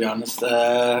now, to be honest.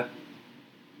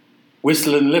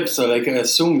 Whistling lips, I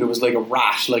assumed it was like a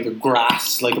rat, like a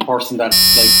grass, like a person that,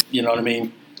 like, you know what I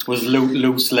mean, was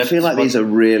loose lips. I feel like these are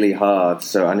really hard,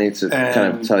 so I need to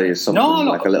kind of tell you something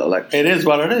like a little extra. It is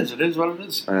what it is. It is what it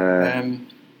is.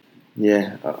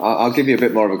 Yeah, I'll give you a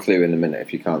bit more of a clue in a minute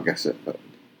if you can't guess it. But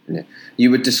yeah.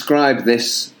 You would describe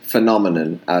this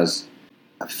phenomenon as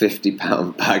a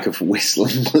 50-pound bag of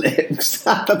whistling lips.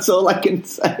 That's all I can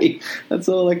say. That's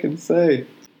all I can say.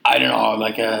 I don't know,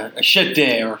 like a shit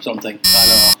day or something. I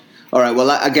don't know. All right, well,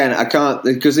 again, I can't,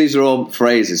 because these are all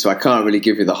phrases, so I can't really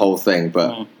give you the whole thing,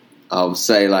 but I'll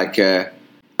say like,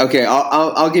 okay,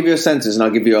 I'll give you a sentence and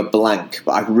I'll give you a blank,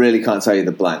 but I really can't tell you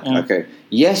the blank. Okay,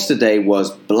 yesterday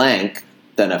was blank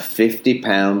than a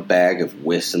 50-pound bag of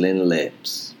whistling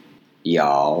lips.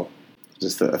 Y'all.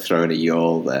 Just throw in a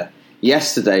y'all there.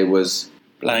 Yesterday was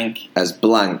blank as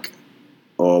blank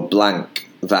or blank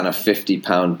than a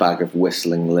 50-pound bag of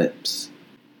whistling lips.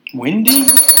 Windy?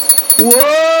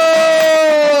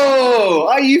 Whoa!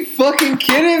 Are you fucking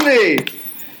kidding me?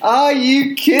 Are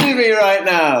you kidding me right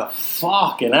now?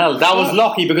 Fucking hell. That was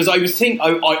lucky because I was thinking,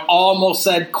 I almost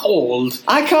said cold.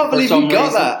 I can't believe you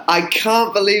got that. I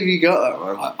can't believe you got that,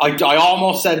 man. I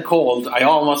almost said cold. I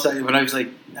almost said it, but I was like,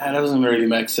 that doesn't really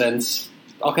make sense.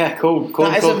 Okay, cool.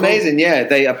 That is amazing, cool. Yeah.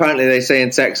 They say in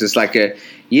Texas, like,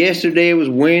 yesterday was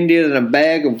windier than a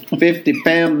bag of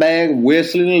 50-pound bag of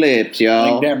whistling lips, y'all. I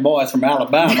think they're boys from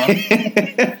Alabama.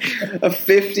 A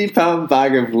 50-pound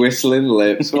bag of whistling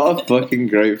lips. What a fucking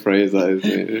great phrase that is.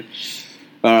 Dude.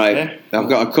 All right, yeah. I've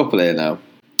got a couple here now.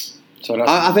 So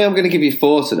I think I'm going to give you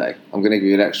 4 today. I'm going to give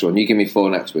you an extra one. You give me 4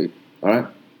 next week. All right?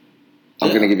 I'm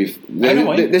going to give you...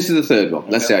 This is the third one.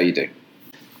 Let's see how you do.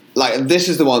 Like, this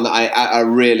is the one that I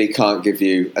really can't give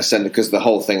you a sentence because the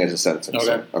whole thing is a sentence.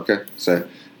 Okay. So,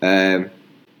 they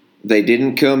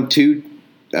didn't come to...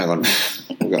 Hang on.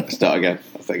 I've got to start again.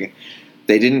 I was thinking.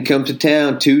 They didn't come to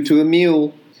town to a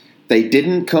mule. They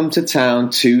didn't come to town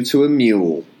to a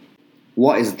mule.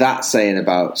 What is that saying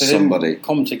about somebody?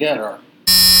 Come together.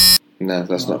 No,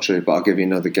 that's not true, but I'll give you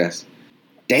another guess.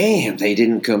 Damn, they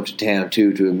didn't come to town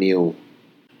to a mule.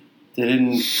 They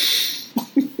didn't...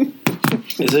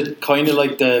 Is it kind of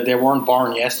like they weren't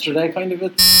born yesterday kind of a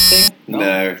thing?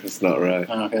 No, that's not right.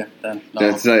 Oh, okay, then. No.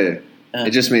 Did I tell you? Yeah.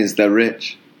 It just means they're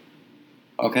rich.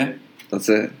 Okay. That's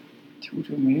it. To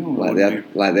a mule. Like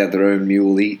they had their own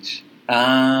mule each.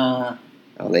 Ah.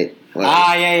 They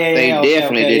yeah. They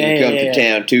definitely didn't come to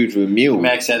town to a mule. It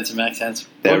makes sense.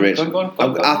 They're rich. Go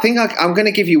on. I think I'm going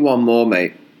to give you one more,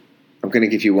 mate. I'm going to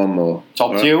give you one more. It's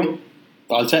up to you.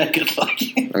 I'll take it. Like.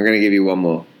 I'm going to give you one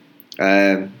more.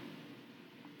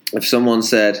 If someone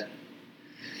said...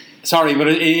 Sorry, but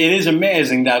it is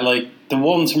amazing that, like, the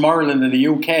ones from Ireland and the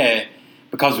UK,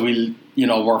 because we're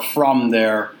from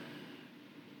there,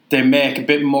 they make a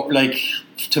bit more, like,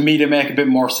 to me, they make a bit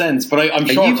more sense. But I'm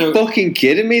sure... Are you fucking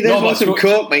kidding me? Those ones from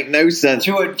Cork make no sense.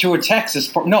 To a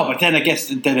Texas... No, but then I guess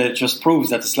that it just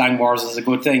proves that the slang wars is a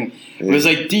good thing. Yeah. It was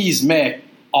like, these make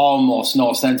almost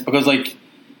no sense, because, like,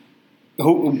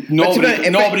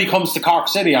 nobody comes to Cork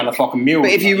City on a fucking mule.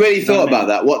 But if you really thought about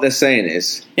that, what they're saying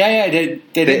is... Yeah, they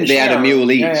had a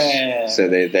mule each. Yeah. So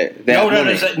they now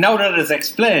that it's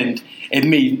explained, it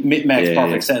makes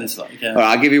perfect sense. Like, All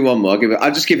right, I'll give you one more.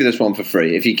 I'll just give you this one for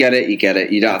free. If you get it, you get it.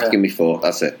 You don't have to give me 4.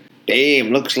 That's it. Damn,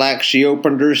 looks like she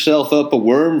opened herself up a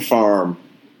worm farm.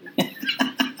 Do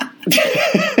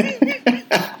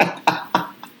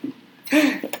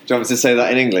you want me to say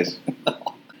that in English?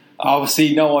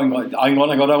 Obviously, no, I'm going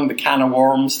to go down the can of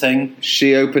worms thing.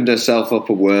 She opened herself up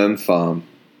a worm farm.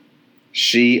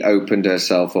 She opened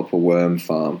herself up a worm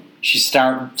farm. She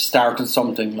started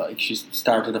something, like she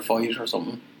started a fight or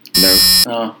something. No.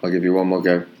 Oh. I'll give you one more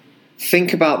go.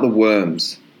 Think about the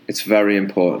worms. It's very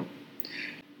important.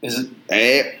 Is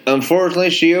it? Unfortunately,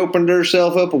 she opened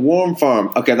herself up a worm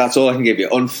farm. Okay, that's all I can give you.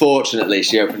 Unfortunately,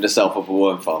 she opened herself up a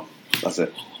worm farm. That's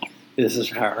it. This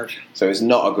is hard. So it's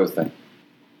not a good thing.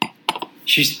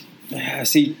 I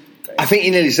think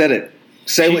you nearly said it.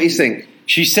 Say what you think.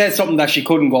 She said something that she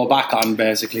couldn't go back on,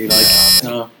 basically.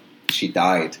 Like, she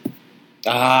died.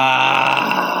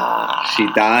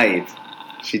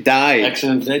 She died.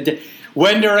 Excellent.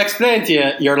 When they're explained to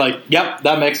you, you're like, "Yep,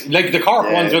 that makes." Like the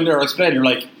Cork ones, when they're explained, you're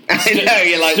like,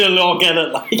 still don't get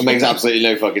it. Like, it makes absolutely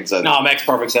no fucking sense. No, it makes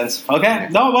perfect sense. Okay,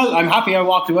 no, well, I'm happy I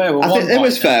walked away with I think it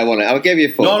was fair, wasn't it? I gave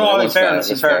you 4. No, in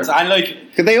fairness. I like.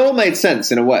 Because they all made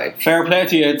sense in a way. Fair play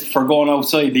to you for going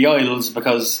outside the aisles,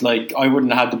 because, like, I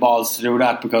wouldn't have had the balls to do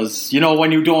that, because,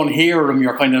 when you don't hear them,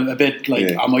 you're kind of a bit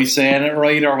like, am I saying it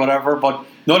right or whatever? But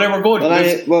no, they were good.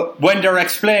 When they're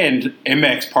explained, it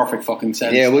makes perfect fucking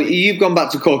sense. Yeah, well, you've gone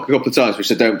back to Cork a couple of times, which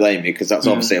I don't blame you, because that's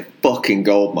obviously a fucking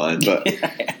goldmine. But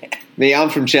me, I'm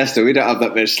from Chester. We don't have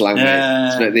that much slang.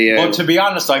 But to be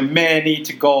honest, I may need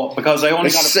to go, because I only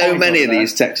got so many of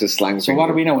these Texas slangs. So what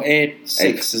do we know?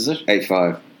 8-6, is it?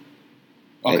 8-5.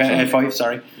 Okay, 8-5.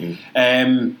 Sorry.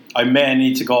 I may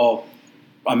need to go.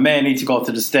 I may need to go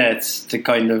to the States to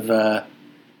kind of.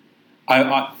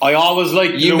 I always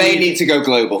like. You may need to go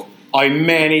global. I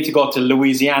may need to go to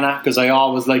Louisiana, because I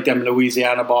always like them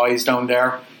Louisiana boys down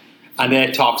there, and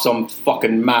they talk some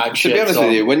fucking mad shit. To be honest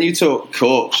with you, when you talk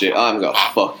Cork shit, I haven't got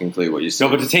a fucking clue what you're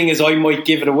saying. No, but the thing is, I might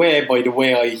give it away by the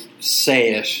way I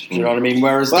say it. Do you know what I mean?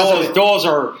 Whereas those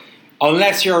are,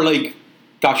 unless you're like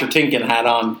got your thinking hat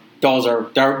on. Those are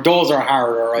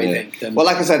harder, I think. Well,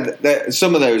 like I said,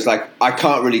 some of those, like, I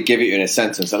can't really give it you in a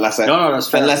sentence unless I that's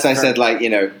fair, unless I said, like,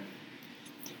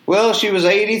 well, she was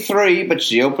 83, but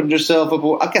she opened herself up.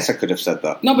 I guess I could have said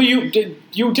that. No, but you did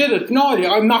it. No,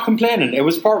 I'm not complaining. It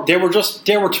was they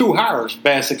were too hard,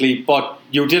 basically. But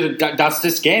you did it. That's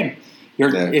this game.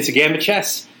 It's a game of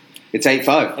chess. It's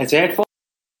 8-5. It's 8-5.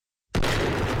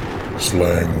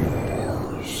 Slang.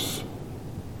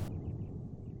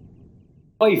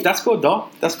 That's good, though.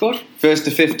 That's good. 1st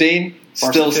to 15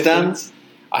 still stands.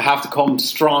 I have to come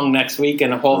strong next week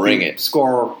and hopefully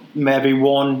score maybe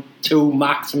 1-2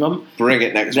 maximum. Bring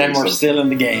it next week. Then we're still in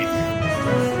the game.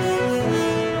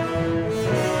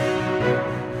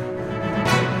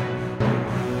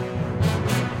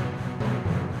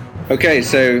 Okay,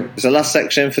 so it's the last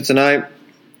section for tonight.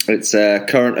 It's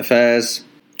current affairs.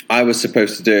 I was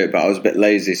supposed to do it, but I was a bit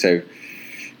lazy, so...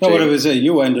 No, but it was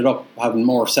you ended up having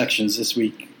more sections this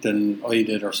week than I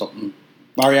did or something.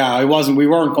 Or I wasn't. We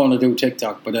weren't going to do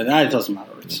TikTok, but it doesn't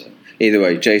matter. Either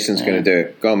way, Jason's going to do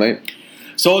it. Go on, mate.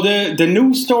 So the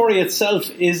news story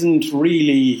itself isn't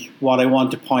really what I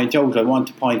want to point out. I want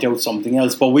to point out something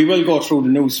else. But we will go through the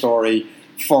news story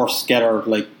first, get our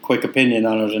quick opinion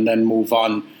on it, and then move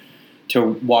on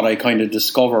to what I kind of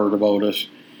discovered about it.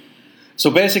 So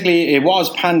basically, it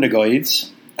was Panda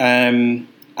Guides.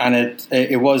 And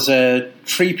it was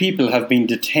 3 people have been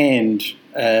detained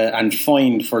and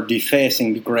fined for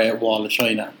defacing the Great Wall of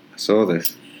China. I saw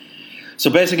this.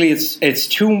 So basically, it's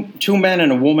two men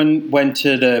and a woman went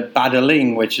to the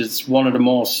Badaling, which is one of the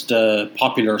most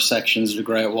popular sections of the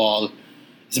Great Wall.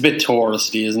 It's a bit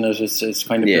touristy, isn't it? It's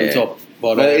kind of built up.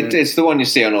 But it's the one you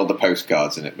see on all the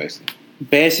postcards, isn't it, basically?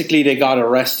 Basically, they got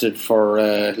arrested for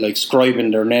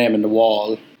scribing their name in the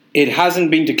wall. It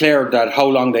hasn't been declared that how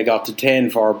long they got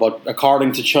detained for, but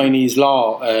according to Chinese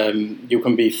law, you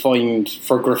can be fined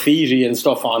for graffiti and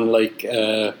stuff on like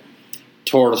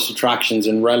tourist attractions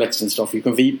and relics and stuff. You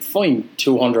can be fined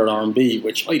 200 RMB,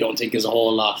 which I don't think is a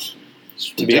whole lot,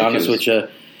 to be honest with you.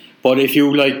 But if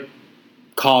you like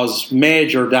cause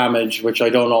major damage, which I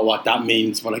don't know what that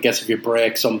means, but I guess if you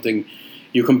break something,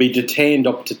 you can be detained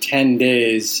up to 10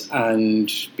 days and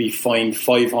be fined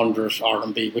 500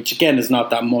 RMB, which again is not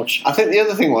that much. I think the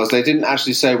other thing was they didn't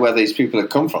actually say where these people had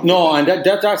come from. No, and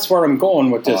that's where I'm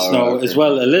going with this now as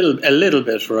well, a little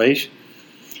bit, right?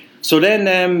 So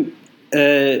then,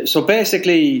 so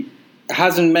basically,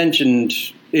 hasn't mentioned,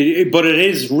 but it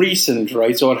is recent,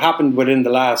 right? So it happened within the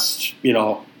last,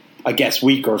 I guess,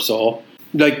 week or so.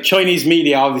 Like, Chinese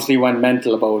media obviously went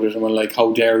mental about it and were like,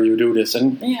 how dare you do this?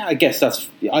 And yeah, I guess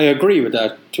I agree with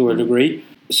that to a degree.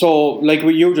 So, like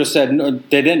what you just said,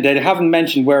 they haven't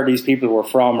mentioned where these people were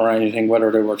from or anything,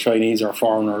 whether they were Chinese or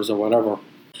foreigners or whatever.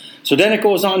 So then it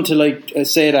goes on to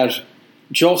say that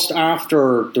just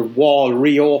after the wall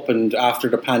reopened after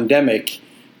the pandemic,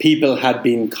 people had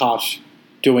been caught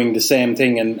doing the same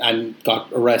thing and got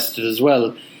arrested as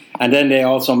well. And then they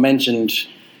also mentioned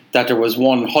that there was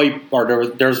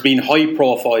there's been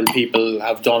high-profile people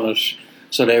have done it.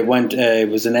 So they went, it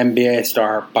was an NBA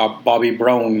star, Bobby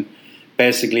Brown,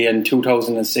 basically in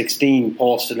 2016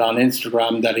 posted on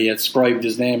Instagram that he had scribed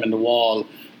his name in the wall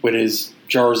with his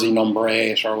jersey number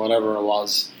 8 or whatever it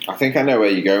was. I think I know where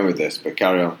you're going with this, but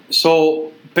carry on.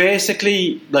 So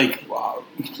basically, like,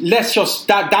 let's just,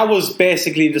 that was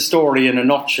basically the story in a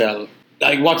nutshell.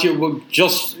 Like, what you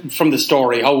just from the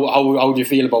story, how do you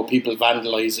feel about people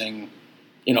vandalizing,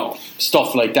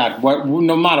 stuff like that?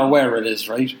 No matter where it is,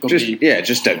 right?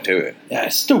 Just don't do it. Yeah,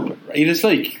 it's stupid, right? It's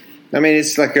like, I mean,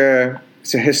 it's like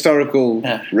it's a historical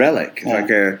relic.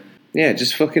 It's like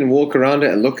just fucking walk around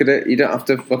it and look at it. You don't have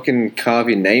to fucking carve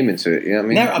your name into it. You know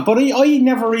what I mean? But I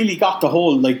never really got the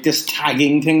whole like this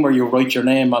tagging thing where you write your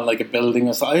name on like a building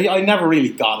or something. I never really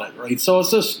got it, right? So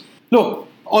it's just, look,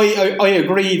 I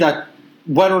agree that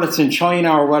whether it's in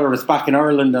China or whether it's back in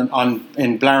Ireland and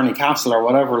in Blarney Castle or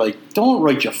whatever, like, don't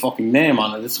write your fucking name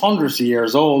on it. It's hundreds of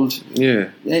years old. Yeah.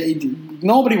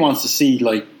 Nobody wants to see,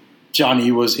 like,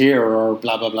 Johnny was here or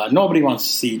blah, blah, blah. Nobody wants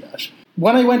to see that.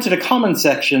 When I went to the comment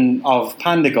section of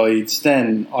Panda Guides,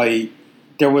 then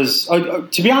there was,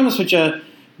 to be honest with you,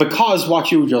 because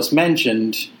what you just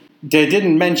mentioned, they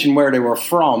didn't mention where they were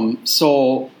from,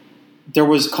 so there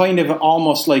was kind of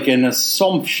almost like an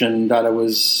assumption that it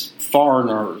was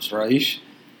foreigners, right?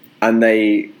 And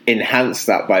they enhanced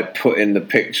that by putting the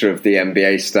picture of the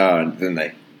NBA star, didn't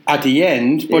they? At the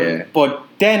end, but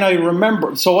then I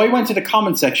remember, so I went to the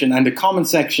comment section, and the comment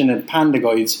section at Panda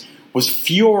Guides was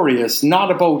furious,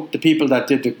 not about the people that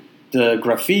did the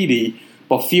graffiti,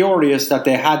 but furious that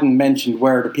they hadn't mentioned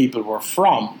where the people were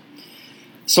from.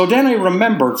 So then I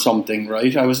remembered something,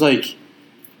 right? I was like,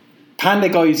 Panda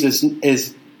Guides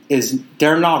is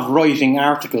they're not writing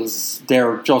articles,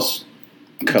 they're just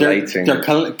collating. They're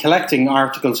collecting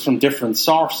articles from different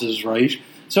sources, right?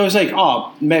 So I was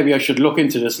like, maybe I should look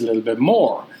into this a little bit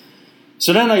more.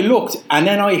 So then I looked, and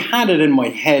then I had it in my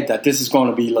head that this is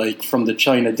going to be like from the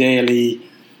China Daily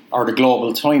or the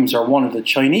Global Times or one of the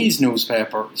Chinese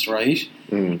newspapers, right?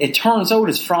 It turns out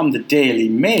it's from the Daily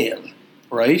Mail,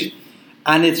 right?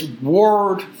 And it's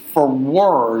word for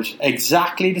word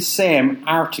exactly the same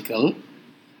article.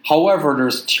 However,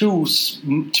 there's two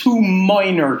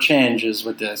minor changes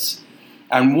with this,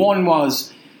 and one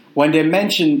was when they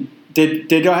mentioned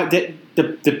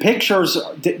the pictures.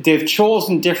 They've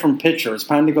chosen different pictures.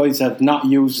 Panda Guides have not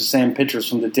used the same pictures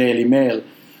from the Daily Mail,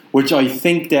 which I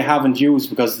think they haven't used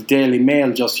because the Daily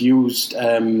Mail just used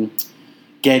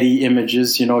Getty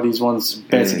images. These ones.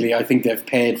 Basically, I think they've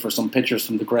paid for some pictures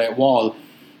from the Great Wall.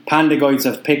 Panda Guides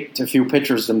have picked a few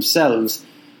pictures themselves.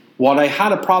 What I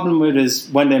had a problem with is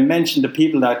when they mentioned the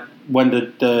people that,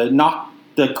 when not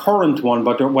the current one,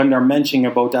 but when they're mentioning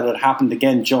about that it happened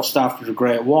again just after the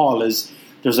Great Wall, is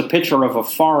there's a picture of a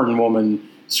foreign woman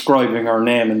scribing her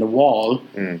name in the wall,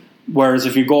 whereas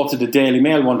if you go to the Daily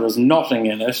Mail one, there's nothing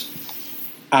in it.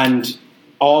 And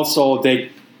also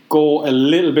they go a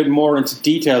little bit more into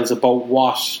details about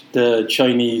what the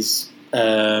Chinese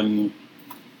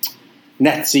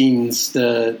netizens,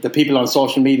 the people on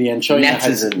social media in China,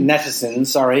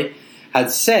 netizens,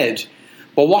 had said.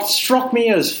 But what struck me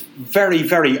as very,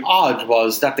 very odd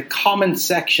was that the comment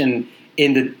section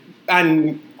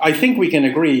and I think we can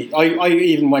agree, I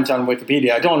even went on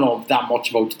Wikipedia, I don't know that much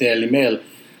about the Daily Mail,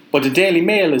 but the Daily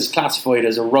Mail is classified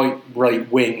as a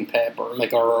right-wing paper,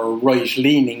 or a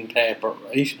right-leaning paper,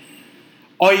 right?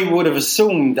 I would have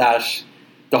assumed that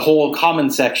the whole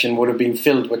comment section would have been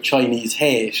filled with Chinese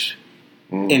hate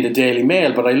in the Daily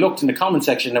Mail. But I looked in the comment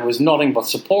section, there was nothing but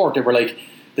support. They were like,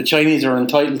 the Chinese are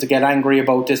entitled to get angry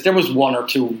about this. There was one or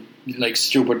two like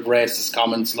stupid racist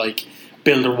comments, like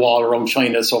build a wall around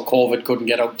China so COVID couldn't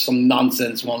get out, some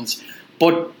nonsense ones.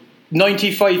 But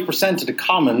 95% of the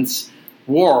comments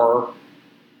were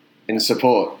in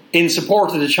support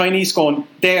of the Chinese, going,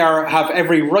 they have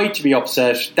every right to be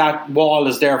upset. That wall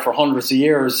is there for hundreds of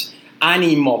years.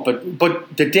 Any muppet.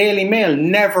 But the Daily Mail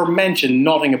never mentioned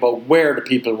nothing about where the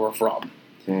people were from.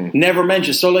 Never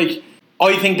mentioned. So, like,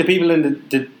 I think the people in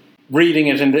the reading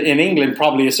it in England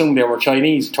probably assumed they were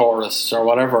Chinese tourists or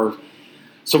whatever.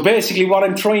 So basically, what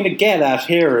I'm trying to get at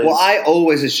here is, well, I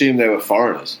always assumed they were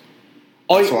foreigners.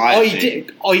 I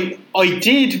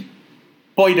did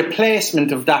by the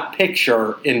placement of that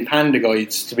picture in Panda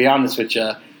Guides, to be honest with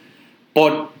you.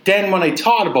 But then when I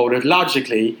thought about it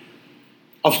logically,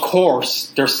 of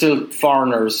course, there's still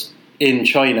foreigners in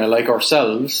China like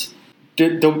ourselves.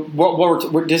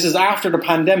 This is after the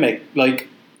pandemic. Like,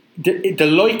 the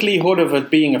likelihood of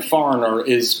it being a foreigner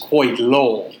is quite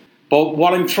low. But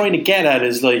what I'm trying to get at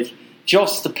is, like,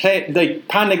 just like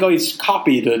Panda Guides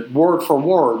copied it word for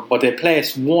word, but they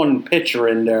placed one picture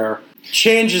in there.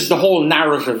 Changes the whole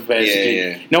narrative, basically.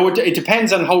 Yeah. Now, it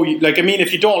depends on how you... Like, I mean,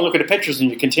 if you don't look at the pictures and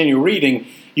you continue reading,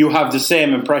 you have the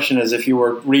same impression as if you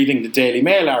were reading the Daily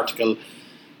Mail article.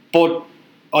 But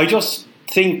I just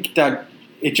think that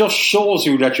it just shows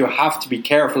you that you have to be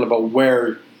careful about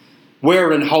where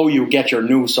and how you get your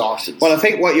news sources. Well, I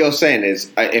think what you're saying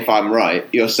is, if I'm right,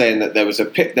 you're saying that there was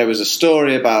a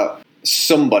story about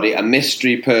somebody, a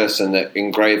mystery person that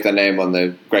engraved their name on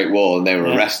the Great Wall and they were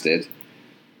arrested.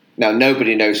 Now,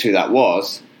 nobody knows who that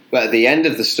was, but at the end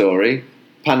of the story,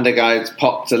 Panda Guides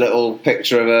popped a little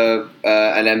picture of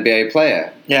an NBA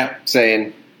player,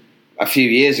 saying a few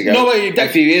years ago,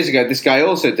 this guy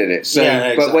also did it. So,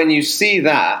 exactly. But when you see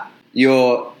that,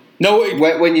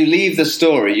 when you leave the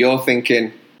story, you're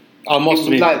thinking, must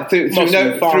be like through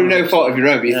no fault of your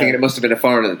own, but you're thinking it must have been a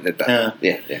foreigner that did that.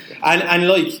 Yeah. And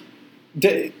like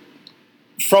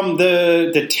from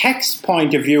the text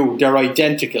point of view, they're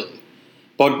identical.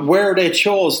 But where they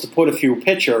chose to put a few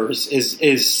pictures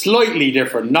is slightly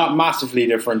different, not massively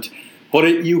different.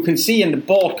 But you can see in the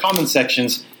both comment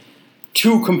sections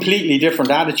two completely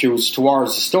different attitudes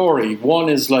towards the story. One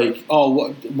is like,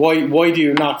 oh, why do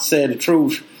you not say the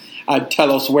truth and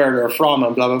tell us where they're from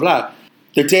and blah, blah, blah.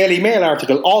 The Daily Mail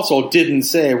article also didn't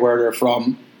say where they're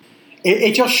from.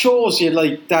 It just shows you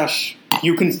like that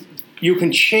you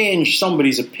can change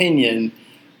somebody's opinion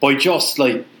by just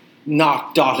like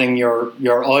not dotting your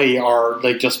I or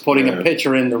like just putting a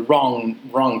picture in the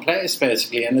wrong place,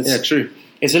 basically. And it's true.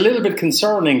 It's a little bit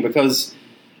concerning because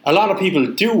a lot of people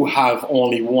do have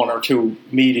only one or two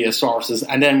media sources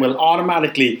and then will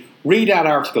automatically read that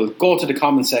article, go to the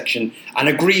comment section and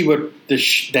agree with the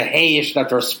hate that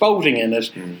they're spouting in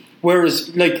it.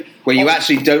 Whereas, like... Where you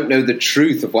actually don't know the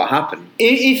truth of what happened.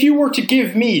 If you were to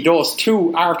give me those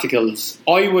two articles,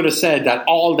 I would have said that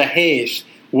all the hate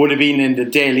would have been in the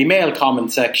Daily Mail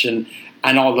comment section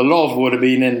and all the love would have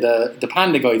been in the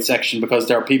Panda Guide section because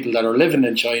there are people that are living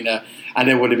in China and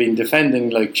they would have been defending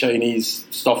like Chinese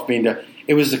stuff being there.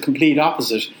 It was the complete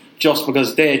opposite, just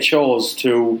because they chose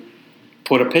to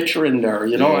put a picture in there,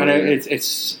 you know. And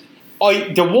it's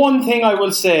the one thing I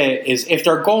will say is if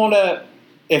they're gonna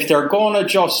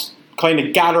just kind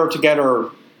of gather together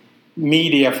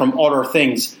media from other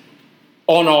things,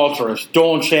 unalter it.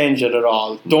 Don't change it at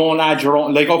all. Don't add your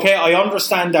own. Like, okay, I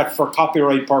understand that for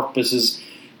copyright purposes,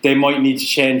 they might need to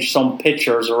change some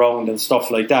pictures around and stuff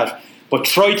like that. But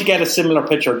try to get a similar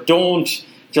picture. Don't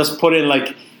just put in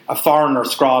like a foreigner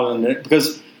scrawling it,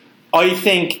 because I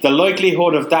think the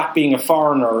likelihood of that being a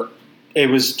foreigner, it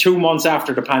was 2 months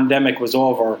after the pandemic was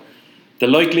over. The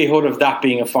likelihood of that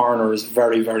being a foreigner is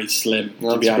very, very slim.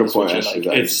 To be honest with you,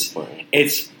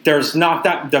 like, there's not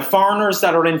that. The foreigners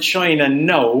that are in China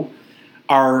now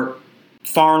are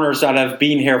foreigners that have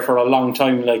been here for a long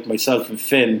time, like myself and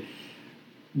Finn.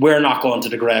 We're not going to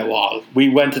the Great Wall. We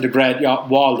went to the Great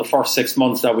Wall the first 6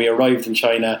 months that we arrived in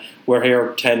China. We're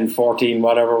here 10, 14,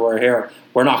 whatever we're here.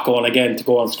 We're not going again to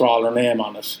go and scrawl our name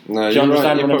on it. No, do you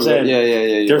understand what I'm saying?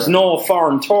 Yeah. There's no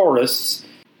foreign tourists.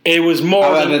 It was more.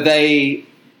 However,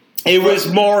 it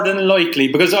was more than likely,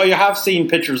 because I have seen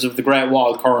pictures of the Great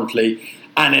Wall currently,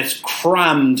 and it's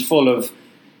crammed full of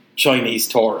Chinese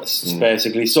tourists,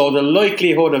 basically. So the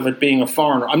likelihood of it being a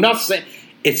foreigner, I'm not saying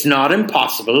it's not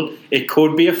impossible. It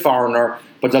could be a foreigner,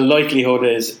 but the likelihood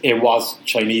is it was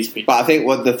Chinese people. But I think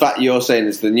what the fact you're saying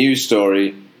is the news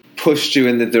story pushed you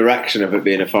in the direction of it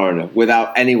being a foreigner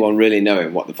without anyone really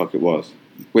knowing what the fuck it was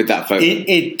with that photo.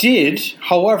 It did,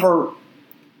 however,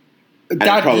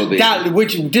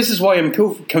 this is why I'm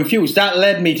confused. That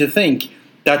led me to think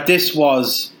that this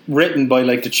was written by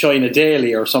like the China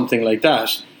Daily or something like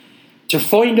that. To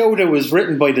find out it was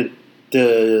written by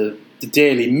the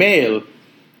Daily Mail,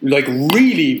 like,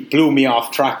 really blew me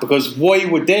off track, because why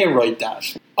would they write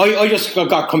that? I just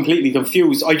got completely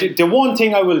confused. The one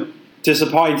thing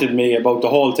disappointed me about the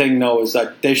whole thing now is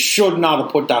that they should not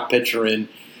have put that picture in,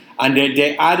 and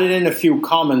they added in a few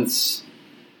comments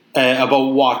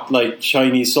about what like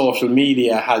Chinese social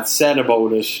media had said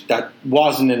about it that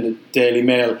wasn't in the Daily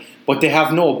Mail, but they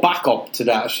have no backup to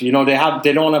that. You know,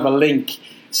 they don't have a link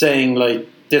saying like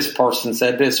this person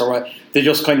said this, or what. They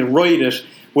just kind of write it,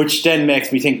 which then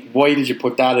makes me think, why did you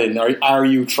put that in? Are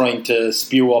you trying to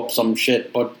spew up some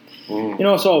shit? But you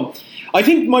know, so I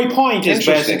think my point is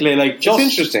basically like, just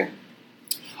it's interesting.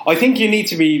 I think you need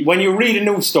to be, when you read a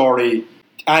news story,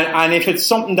 and if it's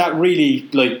something that really,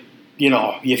 like, you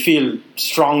know, you feel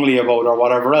strongly about or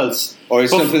whatever else, or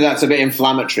it's something that's a bit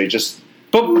inflammatory,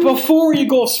 But before you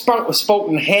go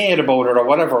spouting hate about it or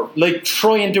whatever, like,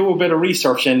 try and do a bit of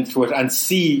research into it and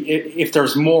see if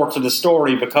there's more to the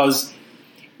story, because,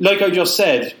 like I just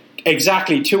said,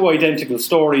 exactly 2 identical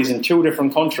stories in 2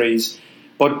 different countries,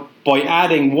 but by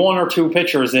adding 1 or 2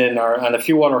 pictures in and a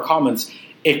few other comments,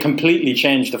 it completely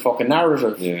changed the fucking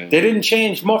narrative. Yeah. They didn't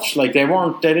change much. Like, they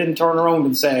didn't turn around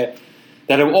and say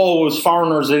that it was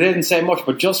foreigners. They didn't say much,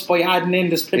 but just by adding in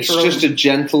this picture, it's just a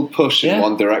gentle push in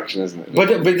one direction, isn't it?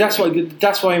 But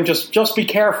that's why I'm just be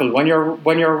careful when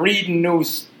you're reading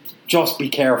news. Just be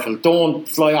careful. Don't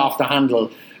fly off the handle.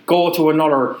 Go to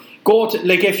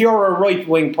like, if you're a right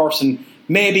wing person,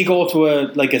 maybe go to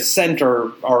a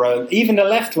centre or even a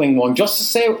left wing one, just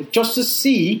to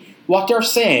see what they're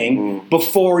saying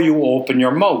before you open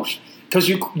your mouth, because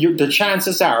the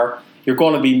chances are you're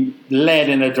going to be led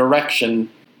in a direction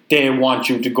they want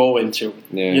you to go into.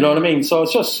 Yeah. You know what I mean? So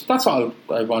that's what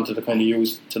I wanted to kind of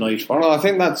use tonight for. Well, I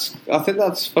think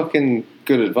that's fucking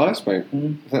good advice, mate. I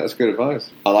think that's good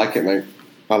advice. I like it, mate.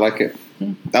 I like it.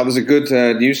 That was a good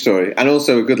news story, and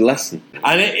also a good lesson.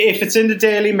 And if it's in the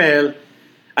Daily Mail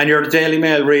and you're a Daily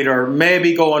Mail reader,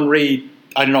 maybe go and read,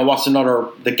 I don't know, what's another,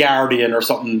 The Guardian or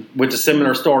something with a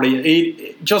similar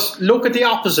story. Just look at the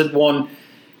opposite one,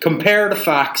 compare the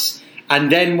facts,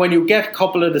 and then when you get a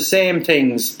couple of the same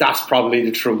things, that's probably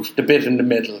the truth, the bit in the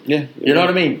middle. Yeah. You know what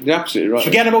I mean? You're absolutely right.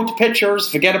 Forget about the pictures,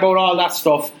 forget about all that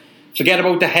stuff, forget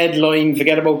about the headline,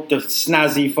 forget about the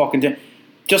snazzy fucking thing.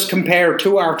 Just compare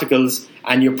 2 articles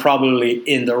and you're probably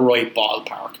in the right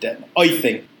ballpark then, I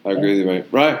think. I agree with you, mate.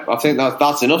 Right, I think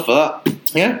that's enough for that.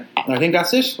 Yeah, I think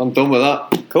that's it. I'm done with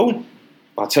that. Cool.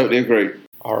 I totally agree.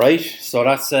 All right, so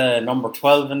that's number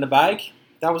 12 in the bag.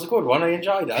 That was a good one. I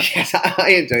enjoyed that. Yes, I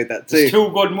enjoyed that too. There's 2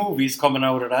 good movies coming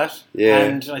out of that. Yeah.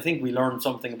 And I think we learned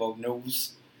something about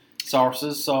news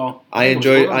sources. So I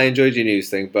enjoyed your news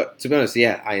thing, but to be honest,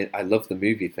 yeah, I love the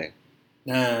movie thing.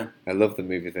 I love the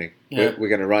movie thing. Yeah. We're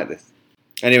going to write this.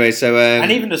 Anyway, so...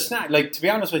 and even the snack, like, to be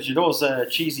honest with you, those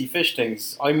cheesy fish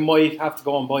things, I might have to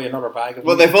go and buy another bag of them.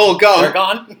 Well, they've all gone. They're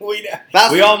gone.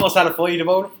 We almost had a fight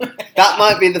about them. That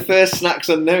might be the first Snacks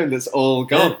Unknown that's all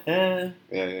gone. Yeah.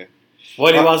 Yeah.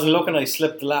 While he wasn't looking, I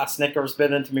slipped the last Snickers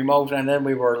bit into my mouth, and then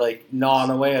we were, like, gnawing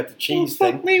away at the cheese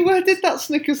thing. Fuck me, where did that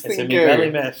Snickers it's thing go? It's in my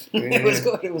belly, mate. Yeah. It was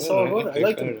good. It was so good. I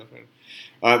liked it.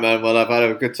 All right, man. Well, I've had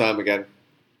a good time again.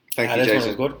 Thank you, Jason.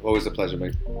 This one was good. Always a pleasure,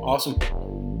 mate. Awesome.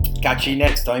 Catch you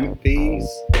next time. Peace.